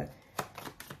out there.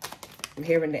 I'm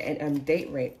hearing the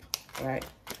date rape, all right?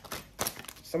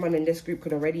 Someone in this group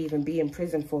could already even be in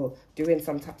prison for doing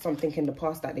something in the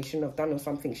past that they shouldn't have done, or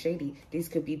something shady. These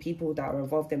could be people that are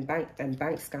involved in bank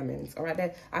scammings, all right?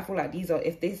 There, I feel like these are,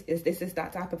 if this is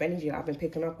that type of energy that I've been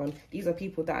picking up on, these are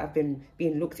people that have been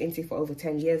being looked into for over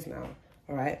 10 years now.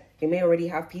 All right, they may already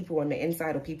have people on the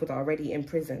inside, or people that are already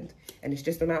imprisoned, and it's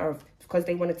just a matter of, because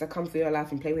they wanted to come through your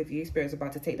life and play with you, Spirit's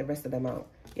about to take the rest of them out.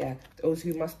 Yeah, those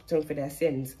who must atone for their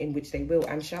sins, in which they will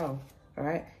and shall. All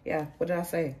right, yeah, what did I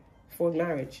say? Fraud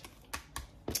marriage.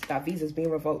 That visa's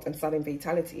being revoked and sudden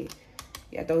fatality.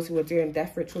 Yeah, those who are doing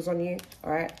death rituals on you,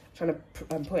 all right? Trying to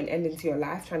put an end into your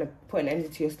life, trying to put an end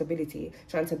into your stability,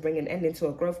 trying to bring an end into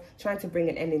your growth, trying to bring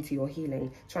an end into your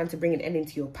healing, trying to bring an end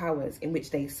into your powers in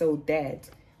which they so dared,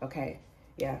 okay?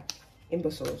 Yeah,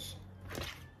 imbeciles.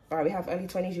 All right, we have early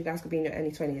 20s. You guys could be in your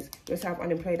early 20s. You also have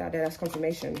unemployed out there. That's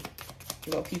confirmation. A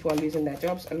lot of people are losing their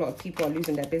jobs. A lot of people are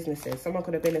losing their businesses. Someone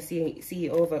could have been a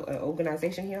CEO of an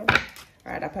organization here.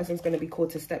 All right, that person's going to be called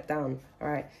to step down. All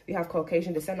right, we have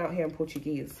Caucasian descent out here in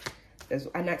Portuguese. There's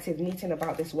an active meeting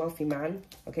about this wealthy man.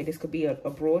 Okay, this could be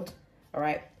abroad. All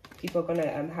right, people are going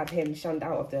to have him shunned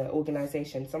out of the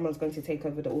organization. Someone's going to take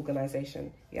over the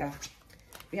organization. Yeah,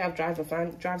 we have drives a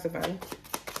van.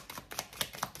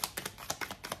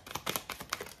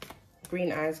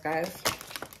 Green eyes, guys.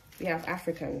 We have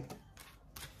African.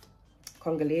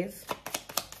 Congolese.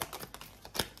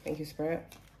 Thank you, Spirit.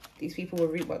 These people will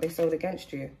reap what they sowed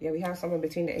against you. Yeah, we have someone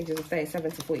between the ages of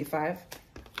 37 to 45.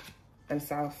 And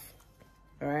South.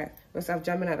 All right. We also have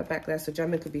German at the back there, so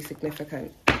German could be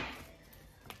significant.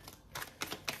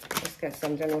 Let's get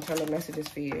some general channel messages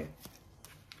for you.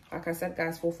 Like I said,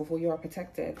 guys, 444, you are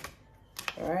protected.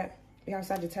 All right. We have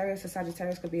Sagittarius, so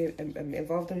Sagittarius could be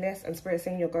involved in this, and Spirit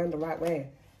saying you're going the right way,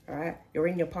 all right? You're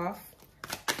in your path.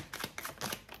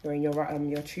 You're in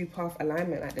your true path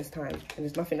alignment at this time, and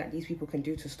there's nothing that these people can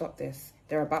do to stop this.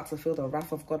 They're about to feel the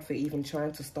wrath of God for even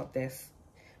trying to stop this.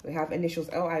 We have initials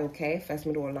L-I or K, first,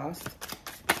 middle, or last.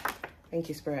 Thank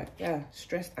you, Spirit. Yeah,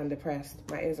 stressed and depressed.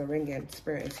 My ears are ringing.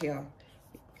 Spirit is here.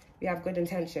 You have good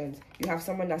intentions. You have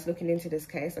someone that's looking into this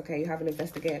case, okay? You have an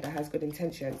investigator that has good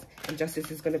intentions, and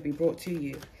justice is going to be brought to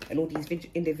you. And all these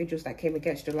individuals that came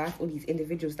against your life, all these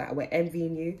individuals that were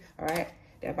envying you, all right?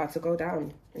 They're about to go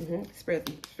down.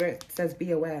 Spirit says be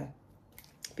aware.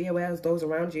 Be aware of those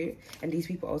around you, and these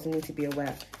people also need to be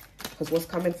aware. Because what's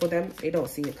coming for them, they don't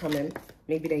see it coming.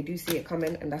 Maybe they do see it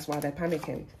coming, and that's why they're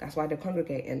panicking. That's why they're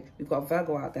congregating. We've got a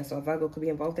Virgo out there, so a Virgo could be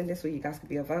involved in this, or you guys could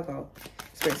be a Virgo.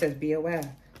 Spirit says be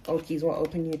aware. Old keys won't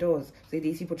open your doors. So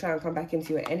these people try and come back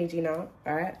into your energy now,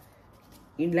 all right?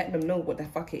 You let them know what the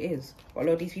fuck it is. But a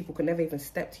lot of these people could never even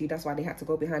step to you. That's why they had to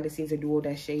go behind the scenes and do all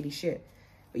their shady shit.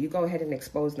 But you go ahead and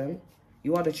expose them.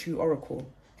 You are the true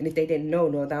oracle. And if they didn't know,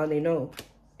 no, now they know.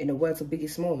 In the words of Biggie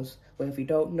Smalls. But if you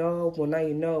don't know, well, now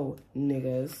you know,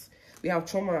 niggas. We have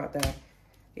trauma out there.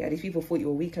 Yeah, these people thought you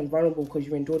were weak and vulnerable because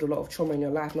you endured a lot of trauma in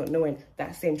your life, not knowing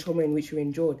that same trauma in which you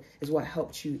endured is what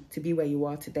helped you to be where you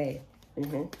are today.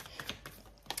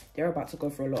 They're about to go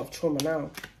through a lot of trauma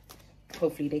now.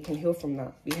 Hopefully they can heal from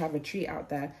that. We have a retreat out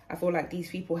there. I feel like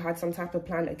these people had some type of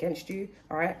plan against you,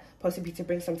 all right? Possibly to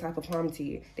bring some type of harm to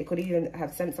you. They could even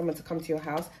have sent someone to come to your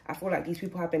house. I feel like these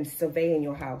people have been surveying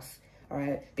your house, all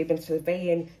right? They've been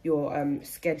surveying your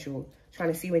schedule,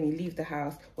 trying to see when you leave the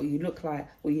house, what you look like,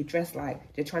 what you dress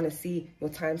like. They're trying to see your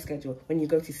time schedule, when you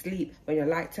go to sleep, when your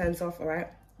light turns off, all right?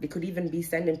 They could even be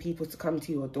sending people to come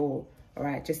to your door, all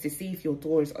right, just to see if your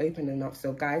door is open enough.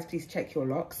 So guys, please check your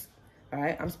locks. All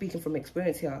right, I'm speaking from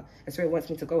experience here. And Spirit wants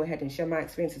me to go ahead and share my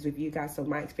experiences with you guys, so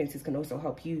my experiences can also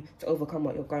help you to overcome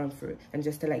what you're going through. And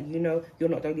just to let you know, you're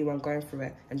not the only one going through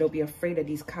it. And don't be afraid of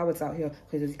these cowards out here,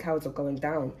 because these cowards are going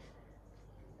down.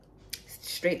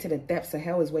 Straight to the depths of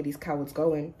hell is where these cowards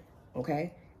going,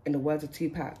 okay? In the words of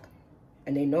Tupac.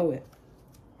 And they know it.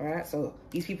 All right, so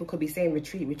these people could be saying,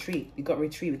 retreat, retreat. We got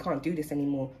retreat. We can't do this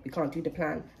anymore. We can't do the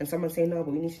plan. And someone's saying, no,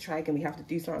 but we need to try again. We have to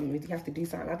do something. We have to do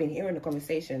something. I've been hearing the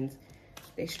conversations.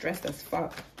 They stressed as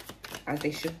fuck, as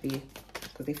they should be,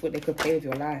 because they thought they could play with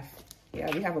your life. Yeah,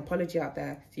 we have apology out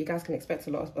there. So you guys can expect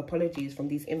a lot of apologies from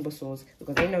these imbeciles,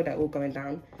 because they know they're all going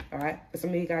down. All right, but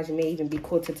some of you guys, you may even be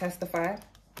called to testify.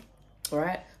 All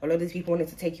right, a lot of these people wanted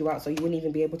to take you out so you wouldn't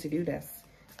even be able to do this.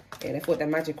 Yeah, they thought their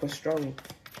magic was strong.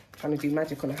 Trying to do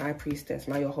magic on a high priestess.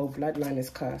 Now your whole bloodline is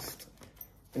cursed.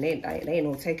 And they ain't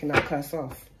all taking that curse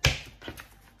off.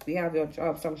 We have your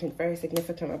job, something very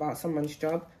significant about someone's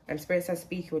job. And Spirit says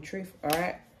speak your truth, all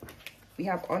right? We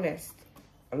have honest.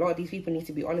 A lot of these people need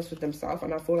to be honest with themselves.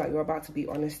 And I feel like you're about to be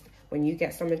honest when you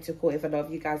get summoned to court. If a lot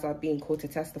of you guys are being called to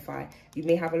testify, you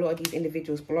may have a lot of these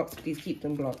individuals blocked. Please keep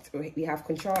them blocked. We have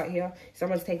control out here.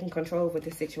 Someone's taking control over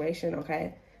the situation,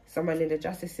 okay? Someone in the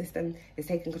justice system is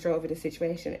taking control over the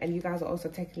situation, and you guys are also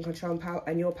taking control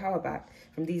and your power back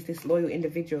from these disloyal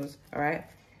individuals, all right?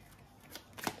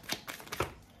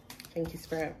 Thank you,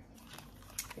 Spirit.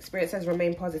 Spirit says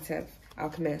remain positive,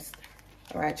 Alchemist.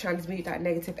 All right, transmute that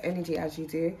negative energy as you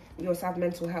do. You also have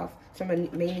mental health. Someone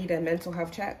may need a mental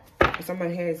health check.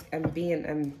 Someone here is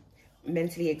being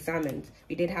mentally examined.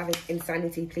 We did have an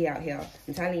insanity plea out here.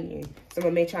 I'm telling you,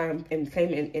 someone may try and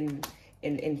claim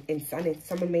in insanity.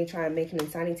 Someone may try and make an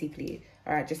insanity plea,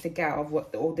 all right, just to get out of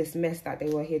all this mess that they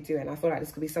were here doing. I feel like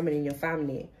this could be someone in your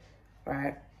family, all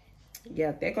right?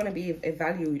 Yeah, they're going to be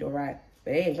evaluated, all right?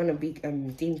 But they ain't going to be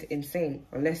deemed insane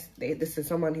unless this is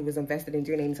someone who was invested in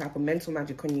doing any type of mental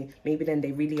magic on you. Maybe then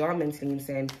they really are mentally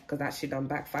insane because that shit done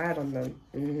backfired on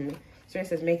them. So it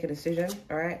says make a decision,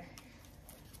 all right?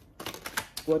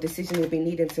 What decision will be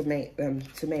needed to make.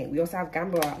 We also have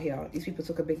gamble out here. These people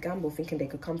took a big gamble thinking they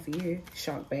could come for you.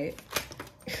 Shark bait.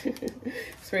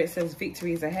 Spirit says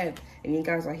victory is ahead and you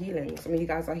guys are healing. Some of you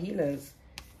guys are healers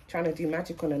trying to do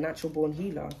magic on a natural born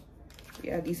healer.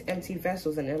 Yeah, these empty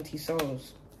vessels and empty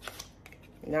souls.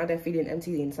 Now they're feeling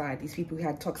empty inside. These people who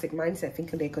had toxic mindset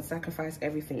thinking they could sacrifice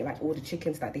everything, like all the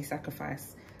chickens that they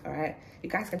sacrifice. All right, you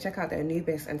guys can check out the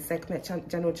Anubis and Sekhmet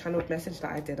general channeled message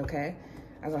that I did, okay?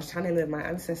 As I was channeling with my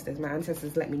ancestors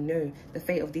let me know the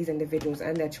fate of these individuals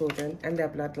and their children and their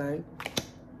bloodline.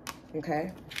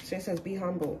 Okay, so it says be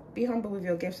humble. Be humble with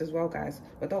your gifts as well, guys.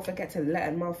 But don't forget to let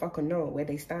a motherfucker know where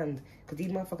they stand. Because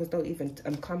these motherfuckers don't even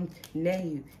come near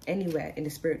you anywhere in the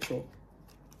spiritual.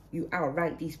 You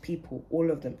outrank these people,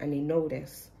 all of them, and they know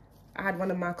this. I had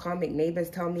one of my karmic neighbors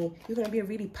tell me, you're going to be a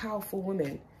really powerful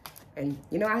woman. And,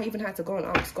 you know, I even had to go and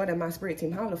ask God and my spirit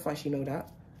team, how the fuck she know that?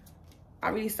 I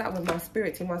really sat with my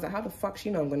spirit team. I was like, how the fuck she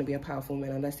know I'm going to be a powerful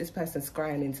woman unless this person's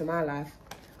scrying into my life?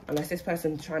 Unless this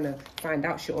person's trying to find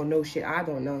out shit or know shit I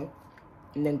don't know.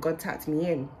 And then God tapped me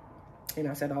in. And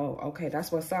I said, oh, okay,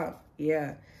 that's what's up.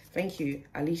 Yeah, thank you.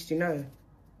 At least you know.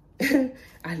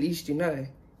 At least you know.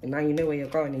 And now you know where you're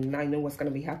going. And now you know what's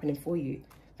going to be happening for you.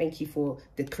 Thank you for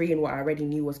decreeing what I already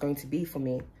knew was going to be for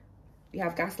me. We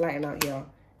have gaslighting out here.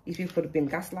 These people have been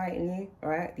gaslighting you, all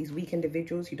right? These weak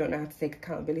individuals who don't know how to take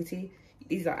accountability.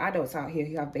 These are adults out here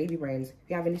who have baby brains.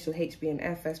 Who have initial HB and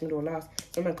F, first, middle, or last.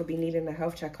 Someone could be needing a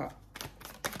health checkup.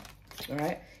 All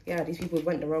right? Yeah, these people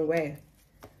went the wrong way.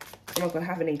 Someone could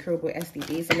have an incurable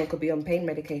STD. Someone could be on pain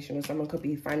medication. Or someone could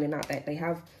be finding out that they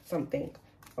have something.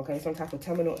 Okay, some type of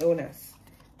terminal illness.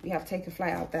 We have take a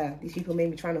flight out there. These people may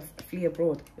be trying to flee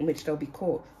abroad, in which they'll be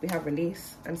caught. We have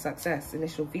release and success.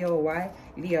 Initial VOY,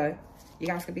 Leo. You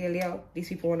guys could be a Leo. These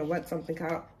people want to work something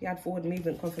out. You had forward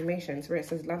movement confirmations where it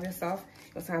says love yourself.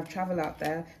 You also have travel out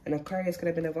there. And Aquarius could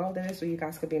have been involved in this, or you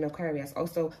guys could be an Aquarius.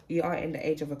 Also, we are in the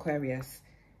age of Aquarius.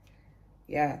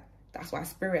 Yeah, that's why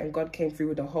Spirit and God came through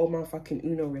with the whole motherfucking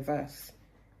Uno reverse.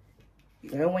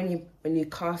 You know, when you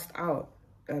cast out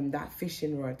that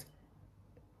fishing rod,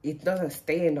 it doesn't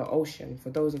stay in the ocean.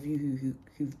 For those of you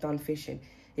who've done fishing,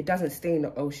 it doesn't stay in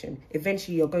the ocean.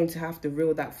 Eventually, you're going to have to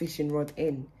reel that fishing rod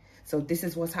in. So this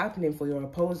is what's happening for your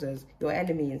opposers, your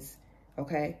enemies,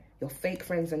 okay? Your fake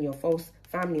friends and your false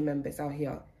family members out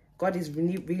here. God is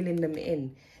reeling them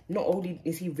in. Not only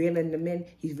is he reeling them in,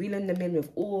 he's reeling them in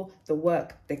with all the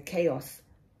work, the chaos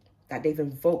that they've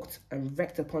invoked and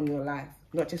wreaked upon your life.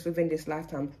 Not just within this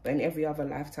lifetime, but in every other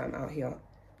lifetime out here.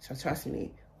 So trust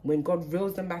me, when God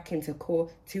reels them back into core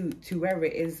to where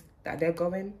it is that they're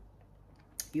going,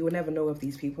 you will never know of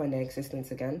these people and their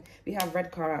existence again. We have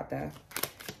red car out there.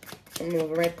 A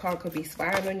red card could be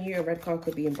spying on you. A red card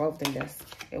could be involved in this.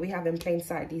 And we have in plain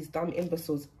sight. These dumb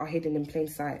imbeciles are hidden in plain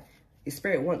sight. Your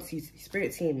spirit wants you,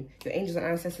 spirit team, your angels and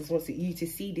ancestors wants you to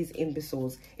see these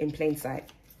imbeciles in plain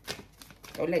sight.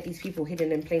 Don't let these people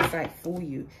hidden in plain sight fool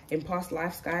you. In past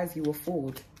lives, guys, you were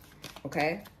fooled.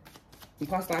 Okay? In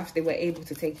past lives, they were able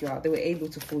to take you out. They were able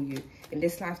to fool you. In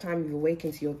this lifetime, you've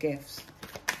awakened to your gifts.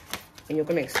 And you're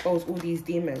going to expose all these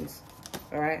demons.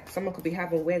 All right, someone could be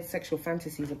having weird sexual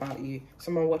fantasies about you.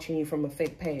 Someone watching you from a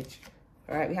fake page.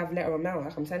 All right, we have letter of mail.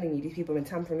 Like I'm telling you, these people have been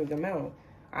tampering with the mail.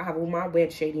 I have all my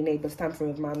weird, shady neighbors tampering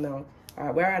with my mail. All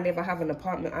right, where I live, I have an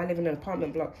apartment. I live in an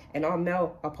apartment block, and our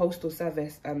postal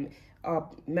service, our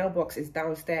mailbox is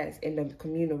downstairs in the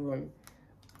communal room.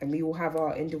 And we will have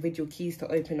our individual keys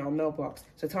to open our mailbox.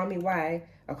 So tell me why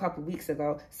a couple of weeks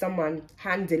ago, someone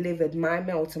hand-delivered my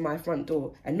mail to my front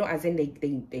door. And not as in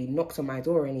they knocked on my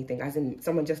door or anything. As in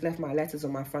someone just left my letters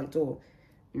on my front door.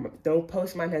 No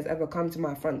postman has ever come to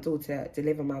my front door to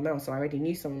deliver my mail. So I already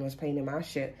knew someone was paying in my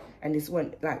shit. And this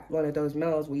wasn't like one of those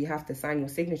mails where you have to sign your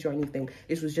signature or anything.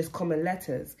 This was just common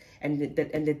letters. And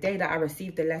the day that I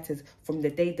received the letters, from the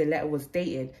day the letter was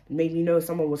dated, made me know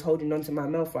someone was holding on to my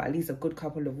mail for at least a good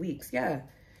couple of weeks. Yeah.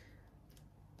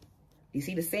 You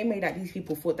see, the same way that these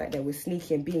people thought that they were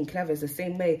sneaky and being clever is the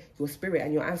same way your spirit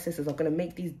and your ancestors are going to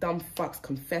make these dumb fucks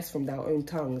confess from their own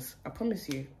tongues. I promise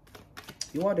you.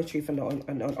 You are the truth and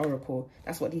an oracle.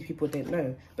 That's what these people didn't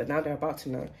know. But now they're about to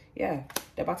know. Yeah,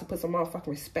 they're about to put some motherfucking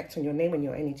respect on your name and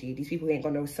your energy. These people ain't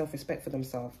got no self-respect for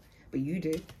themselves. But you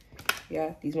do.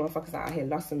 Yeah, these motherfuckers are out here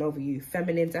lusting over you.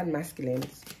 Feminines and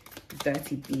masculines.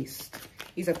 dirty beast.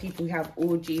 These are people who have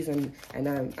orgies and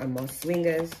are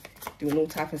swingers, doing all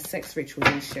type of sex rituals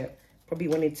and shit. Probably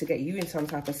wanted to get you in some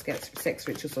type of sex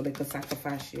ritual so they could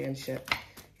sacrifice you and shit.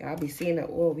 Yeah, I'll be seeing it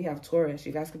all. We have Taurus.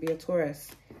 You guys could be a Taurus.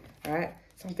 All right?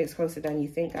 Something's closer than you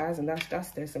think, guys, and that's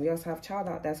justice. And we also have child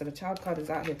out there, so the child card is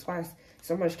out here twice.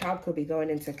 Someone's child could be going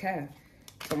into care.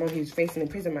 Someone who's facing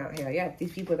imprisonment out here. Yeah,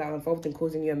 these people that are involved in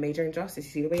causing you a major injustice.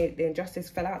 You see the way the injustice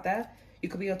fell out there? You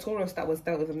could be a Taurus that was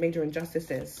dealt with major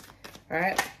injustices. All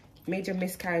right? Major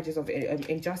miscarriages of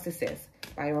injustices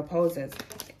by your opposers.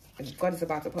 And God is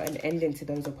about to put an end to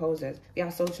those opposers. We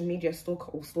have social media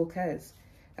stalkers.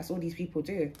 That's all these people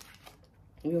do.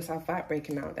 We also have fight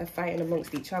breaking out. They're fighting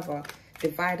amongst each other.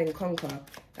 Divide and conquer.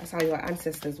 That's how your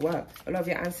ancestors work. A lot of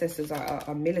your ancestors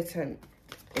are militant.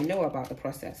 They know about the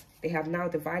process. They have now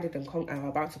divided and are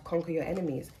about to conquer your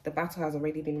enemies. The battle has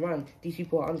already been won. These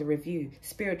people are under review,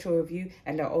 spiritual review,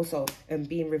 and they're also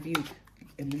being reviewed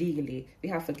legally. We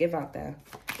have forgive out there.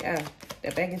 Yeah,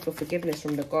 they're begging for forgiveness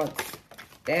from the gods.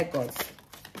 Their gods.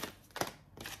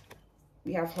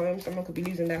 We have home. Someone could be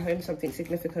losing their home. Something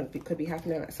significant could be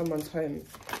happening at someone's home.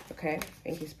 Okay,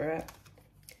 thank you, Spirit.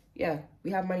 Yeah,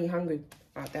 we have money hungry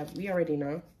out there. We already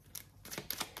know.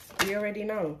 We already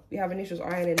know. We have initials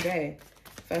I and J.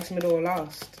 First, middle, or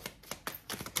last.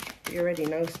 We already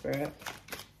know, Spirit.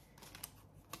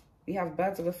 We have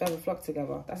birds of a feather flock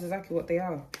together. That's exactly what they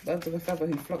are. Birds of a feather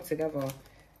who flock together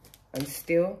and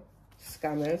steal.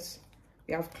 Scammers.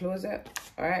 We have closet,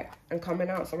 all right? And coming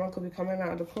out. Someone could be coming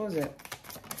out of the closet.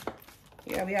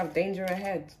 Yeah, we have danger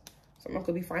ahead. Someone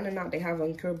could be finding out they have an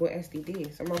incurable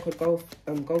STD. Someone could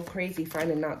go crazy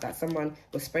finding out that someone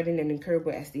was spreading an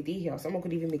incurable STD here. Someone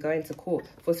could even be going to court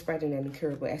for spreading an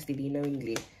incurable STD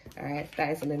knowingly. All right, that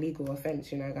is an illegal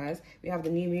offense, you know, guys. We have the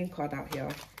new moon card out here.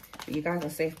 You guys are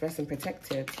safe, blessed, and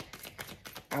protected.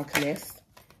 Alchemists,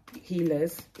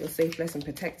 healers, you're safe, blessed, and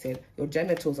protected. Your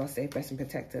genitals are safe, blessed, and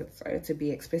protected. Sorry to be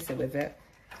explicit with it.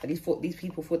 But these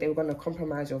people thought they were going to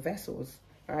compromise your vessels.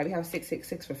 All right, we have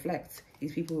 666 reflect.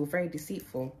 These people were very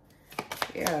deceitful.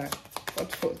 Yeah,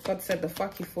 God said the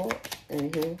fuck you thought.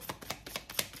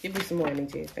 Give me some more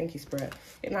energy. Thank you, Spirit.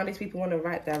 And now these people want to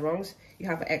right their wrongs. You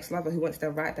have an ex-lover who wants to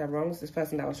right their wrongs. This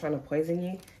person that was trying to poison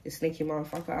you, this sneaky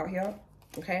motherfucker out here.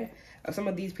 Okay? Some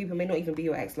of these people may not even be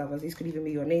your ex-lovers. These could even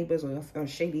be your neighbors or your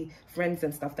shady friends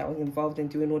and stuff that was involved in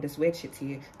doing all this weird shit to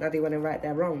you. Now they want to right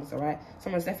their wrongs, all right?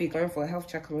 Someone's definitely going for a health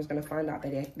check and was going to find out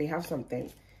that they have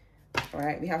something. All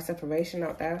right, we have separation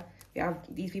out there. We have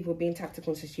these people being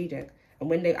tactical and strategic. And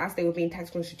when as they were being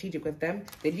tactical and strategic with them,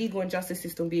 the legal and justice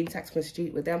system being tactical and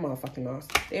strategic with their motherfucking ass.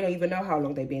 They don't even know how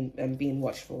long they've been being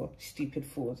watched for. Stupid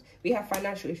fools. We have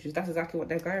financial issues. That's exactly what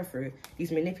they're going through.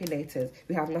 These manipulators.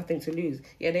 We have nothing to lose.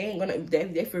 Yeah, they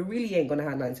really ain't gonna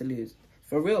have nothing to lose.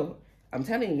 For real. I'm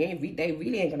telling you, they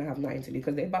really ain't gonna have nothing to lose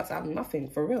because they're about to have nothing.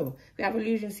 For real. We have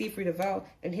illusion, see through the veil,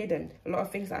 and hidden. A lot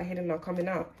of things that are hidden are coming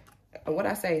out. And what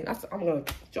I say, I'm going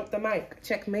to drop the mic.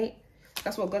 Checkmate.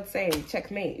 That's what God's saying.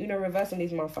 Checkmate. You know, reverse on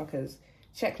these motherfuckers.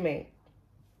 Checkmate.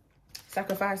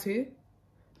 Sacrifice who?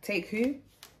 Take who?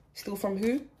 Steal from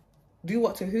who? Do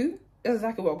what to who? That's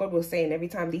exactly what God was saying every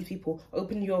time these people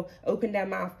open their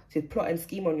mouth to plot and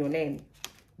scheme on your name.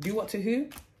 Do what to who?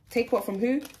 Take what from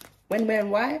who? When, where,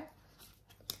 and why?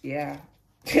 Yeah.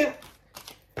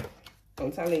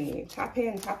 I'm telling you. Tap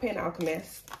in,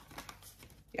 alchemist.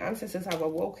 Your ancestors have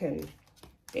awoken.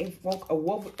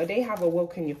 They have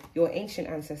awoken your ancient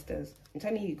ancestors. I'm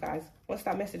telling you guys, once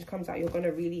that message comes out, you're going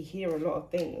to really hear a lot of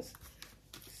things.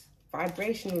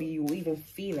 Vibrationally, you will even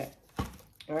feel it.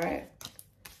 All right?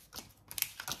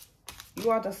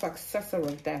 You are the successor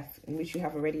of death, in which you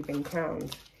have already been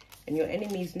crowned. And your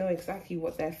enemies know exactly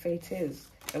what their fate is.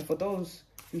 And for those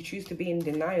who choose to be in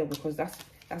denial, because that's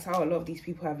how a lot of these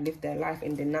people have lived their life,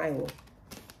 in denial.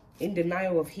 In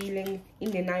denial of healing,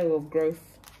 in denial of growth,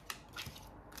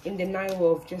 in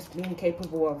denial of just being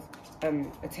capable of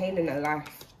attaining a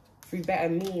life through better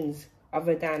means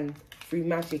other than through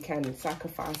magic and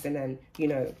sacrificing and, you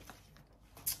know,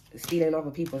 stealing other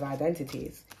people's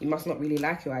identities. You must not really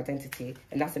like your identity,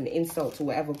 and that's an insult to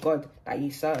whatever God that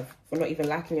you serve, for not even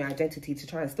liking your identity to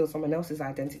try and steal someone else's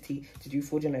identity to do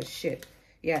fraudulent shit.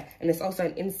 Yeah, and it's also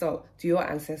an insult to your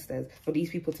ancestors for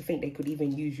these people to think they could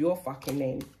even use your fucking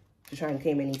name to try and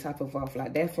claim any type of wealth.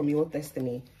 Like they're from your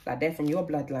destiny, like they're from your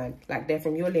bloodline, like they're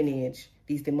from your lineage,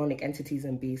 these demonic entities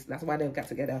and beasts. That's why they've got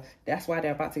together. That's why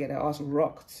they're about to get their ass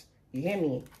rocked. You hear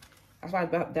me? That's why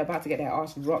they're about to get their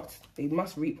ass rocked. They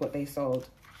must reap what they sowed.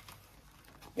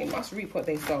 They must reap what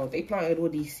they sowed. They planted all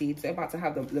these seeds. They're about to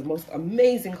have the most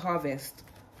amazing harvest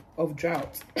of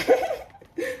drought.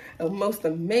 A most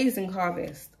amazing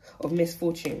harvest of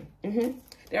misfortune.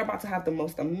 They're about to have the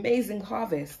most amazing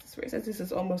harvest. Spirit says this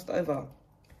is almost over.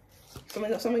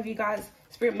 Some of you guys,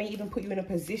 Spirit may even put you in a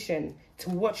position to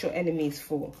watch your enemies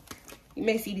fall. You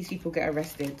may see these people get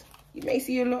arrested. You may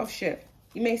see a lot of shit.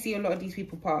 You may see a lot of these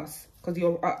people pass. Because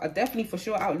you're definitely for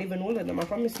sure outliving all of them, I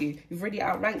promise you. You've already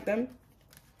outranked them.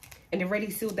 And they've already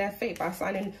sealed their fate by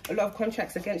signing a lot of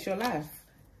contracts against your life.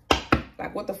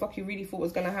 Like, what the fuck you really thought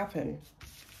was going to happen?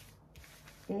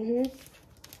 A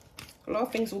lot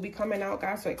of things will be coming out,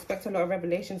 guys. So expect a lot of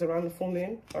revelations around the full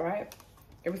moon, all right?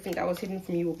 Everything that was hidden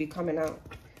from you will be coming out.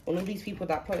 All of these people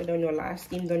that plotted on your life,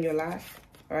 schemed on your life,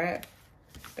 all right?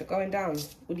 They're going down.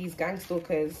 All these gang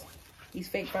stalkers, these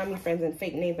fake family friends and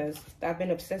fake neighbors that have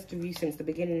been obsessed with you since the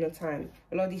beginning of time.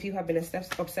 A lot of these people have been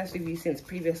obsessed with you since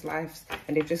previous lives,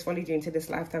 and they've just followed you into this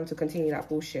lifetime to continue that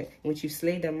bullshit in which you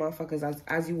slayed them motherfuckers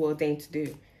as you were ordained to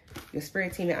do. Your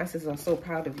spirit team and ancestors are so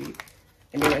proud of you,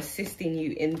 and they're assisting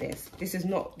you in this. This is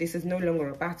no longer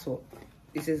a battle.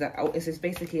 This is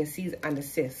basically a cease and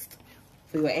assist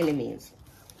for your enemies.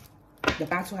 The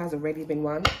battle has already been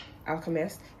won,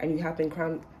 Alchemist, and you have been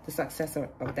crowned the successor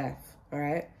of death, all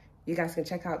right? You guys can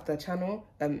check out the channel,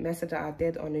 message that I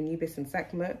did on Anubis and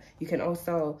Sekhmet. You can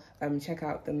also check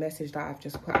out the message that I've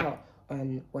just put out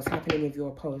on what's happening with your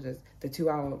opposers, the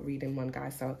 2-hour reading one,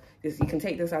 guys. So you can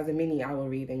take this as a mini hour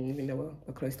reading, even though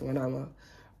we're close to 1 hour.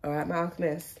 All right, my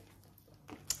alchemists.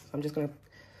 I'm just gonna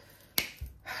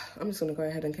go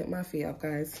ahead and kick my feet up,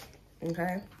 guys.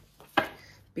 Okay.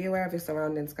 Be aware of your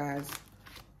surroundings, guys.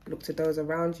 Look to those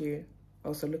around you.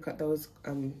 Also look at those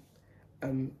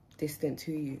distant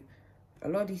to you. A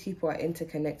lot of these people are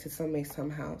interconnected some way,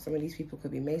 somehow. Some of these people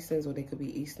could be Masons, or they could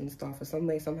be Eastern stuff, or some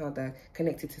way, somehow they're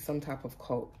connected to some type of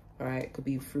cult, all right? It could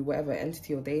be through whatever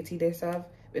entity or deity they serve.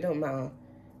 It don't matter.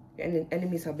 Your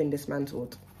enemies have been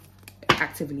dismantled,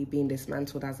 actively being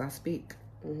dismantled as I speak.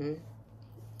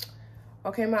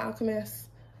 Okay, my alchemists.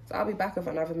 So I'll be back with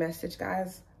another message,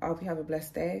 guys. I hope you have a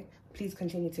blessed day. Please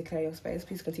continue to clear your space.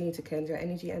 Please continue to cleanse your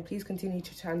energy. And please continue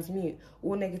to transmute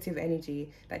all negative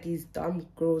energy that these dumb,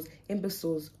 gross,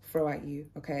 imbeciles throw at you,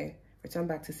 okay? Return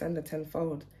back to sender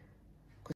tenfold.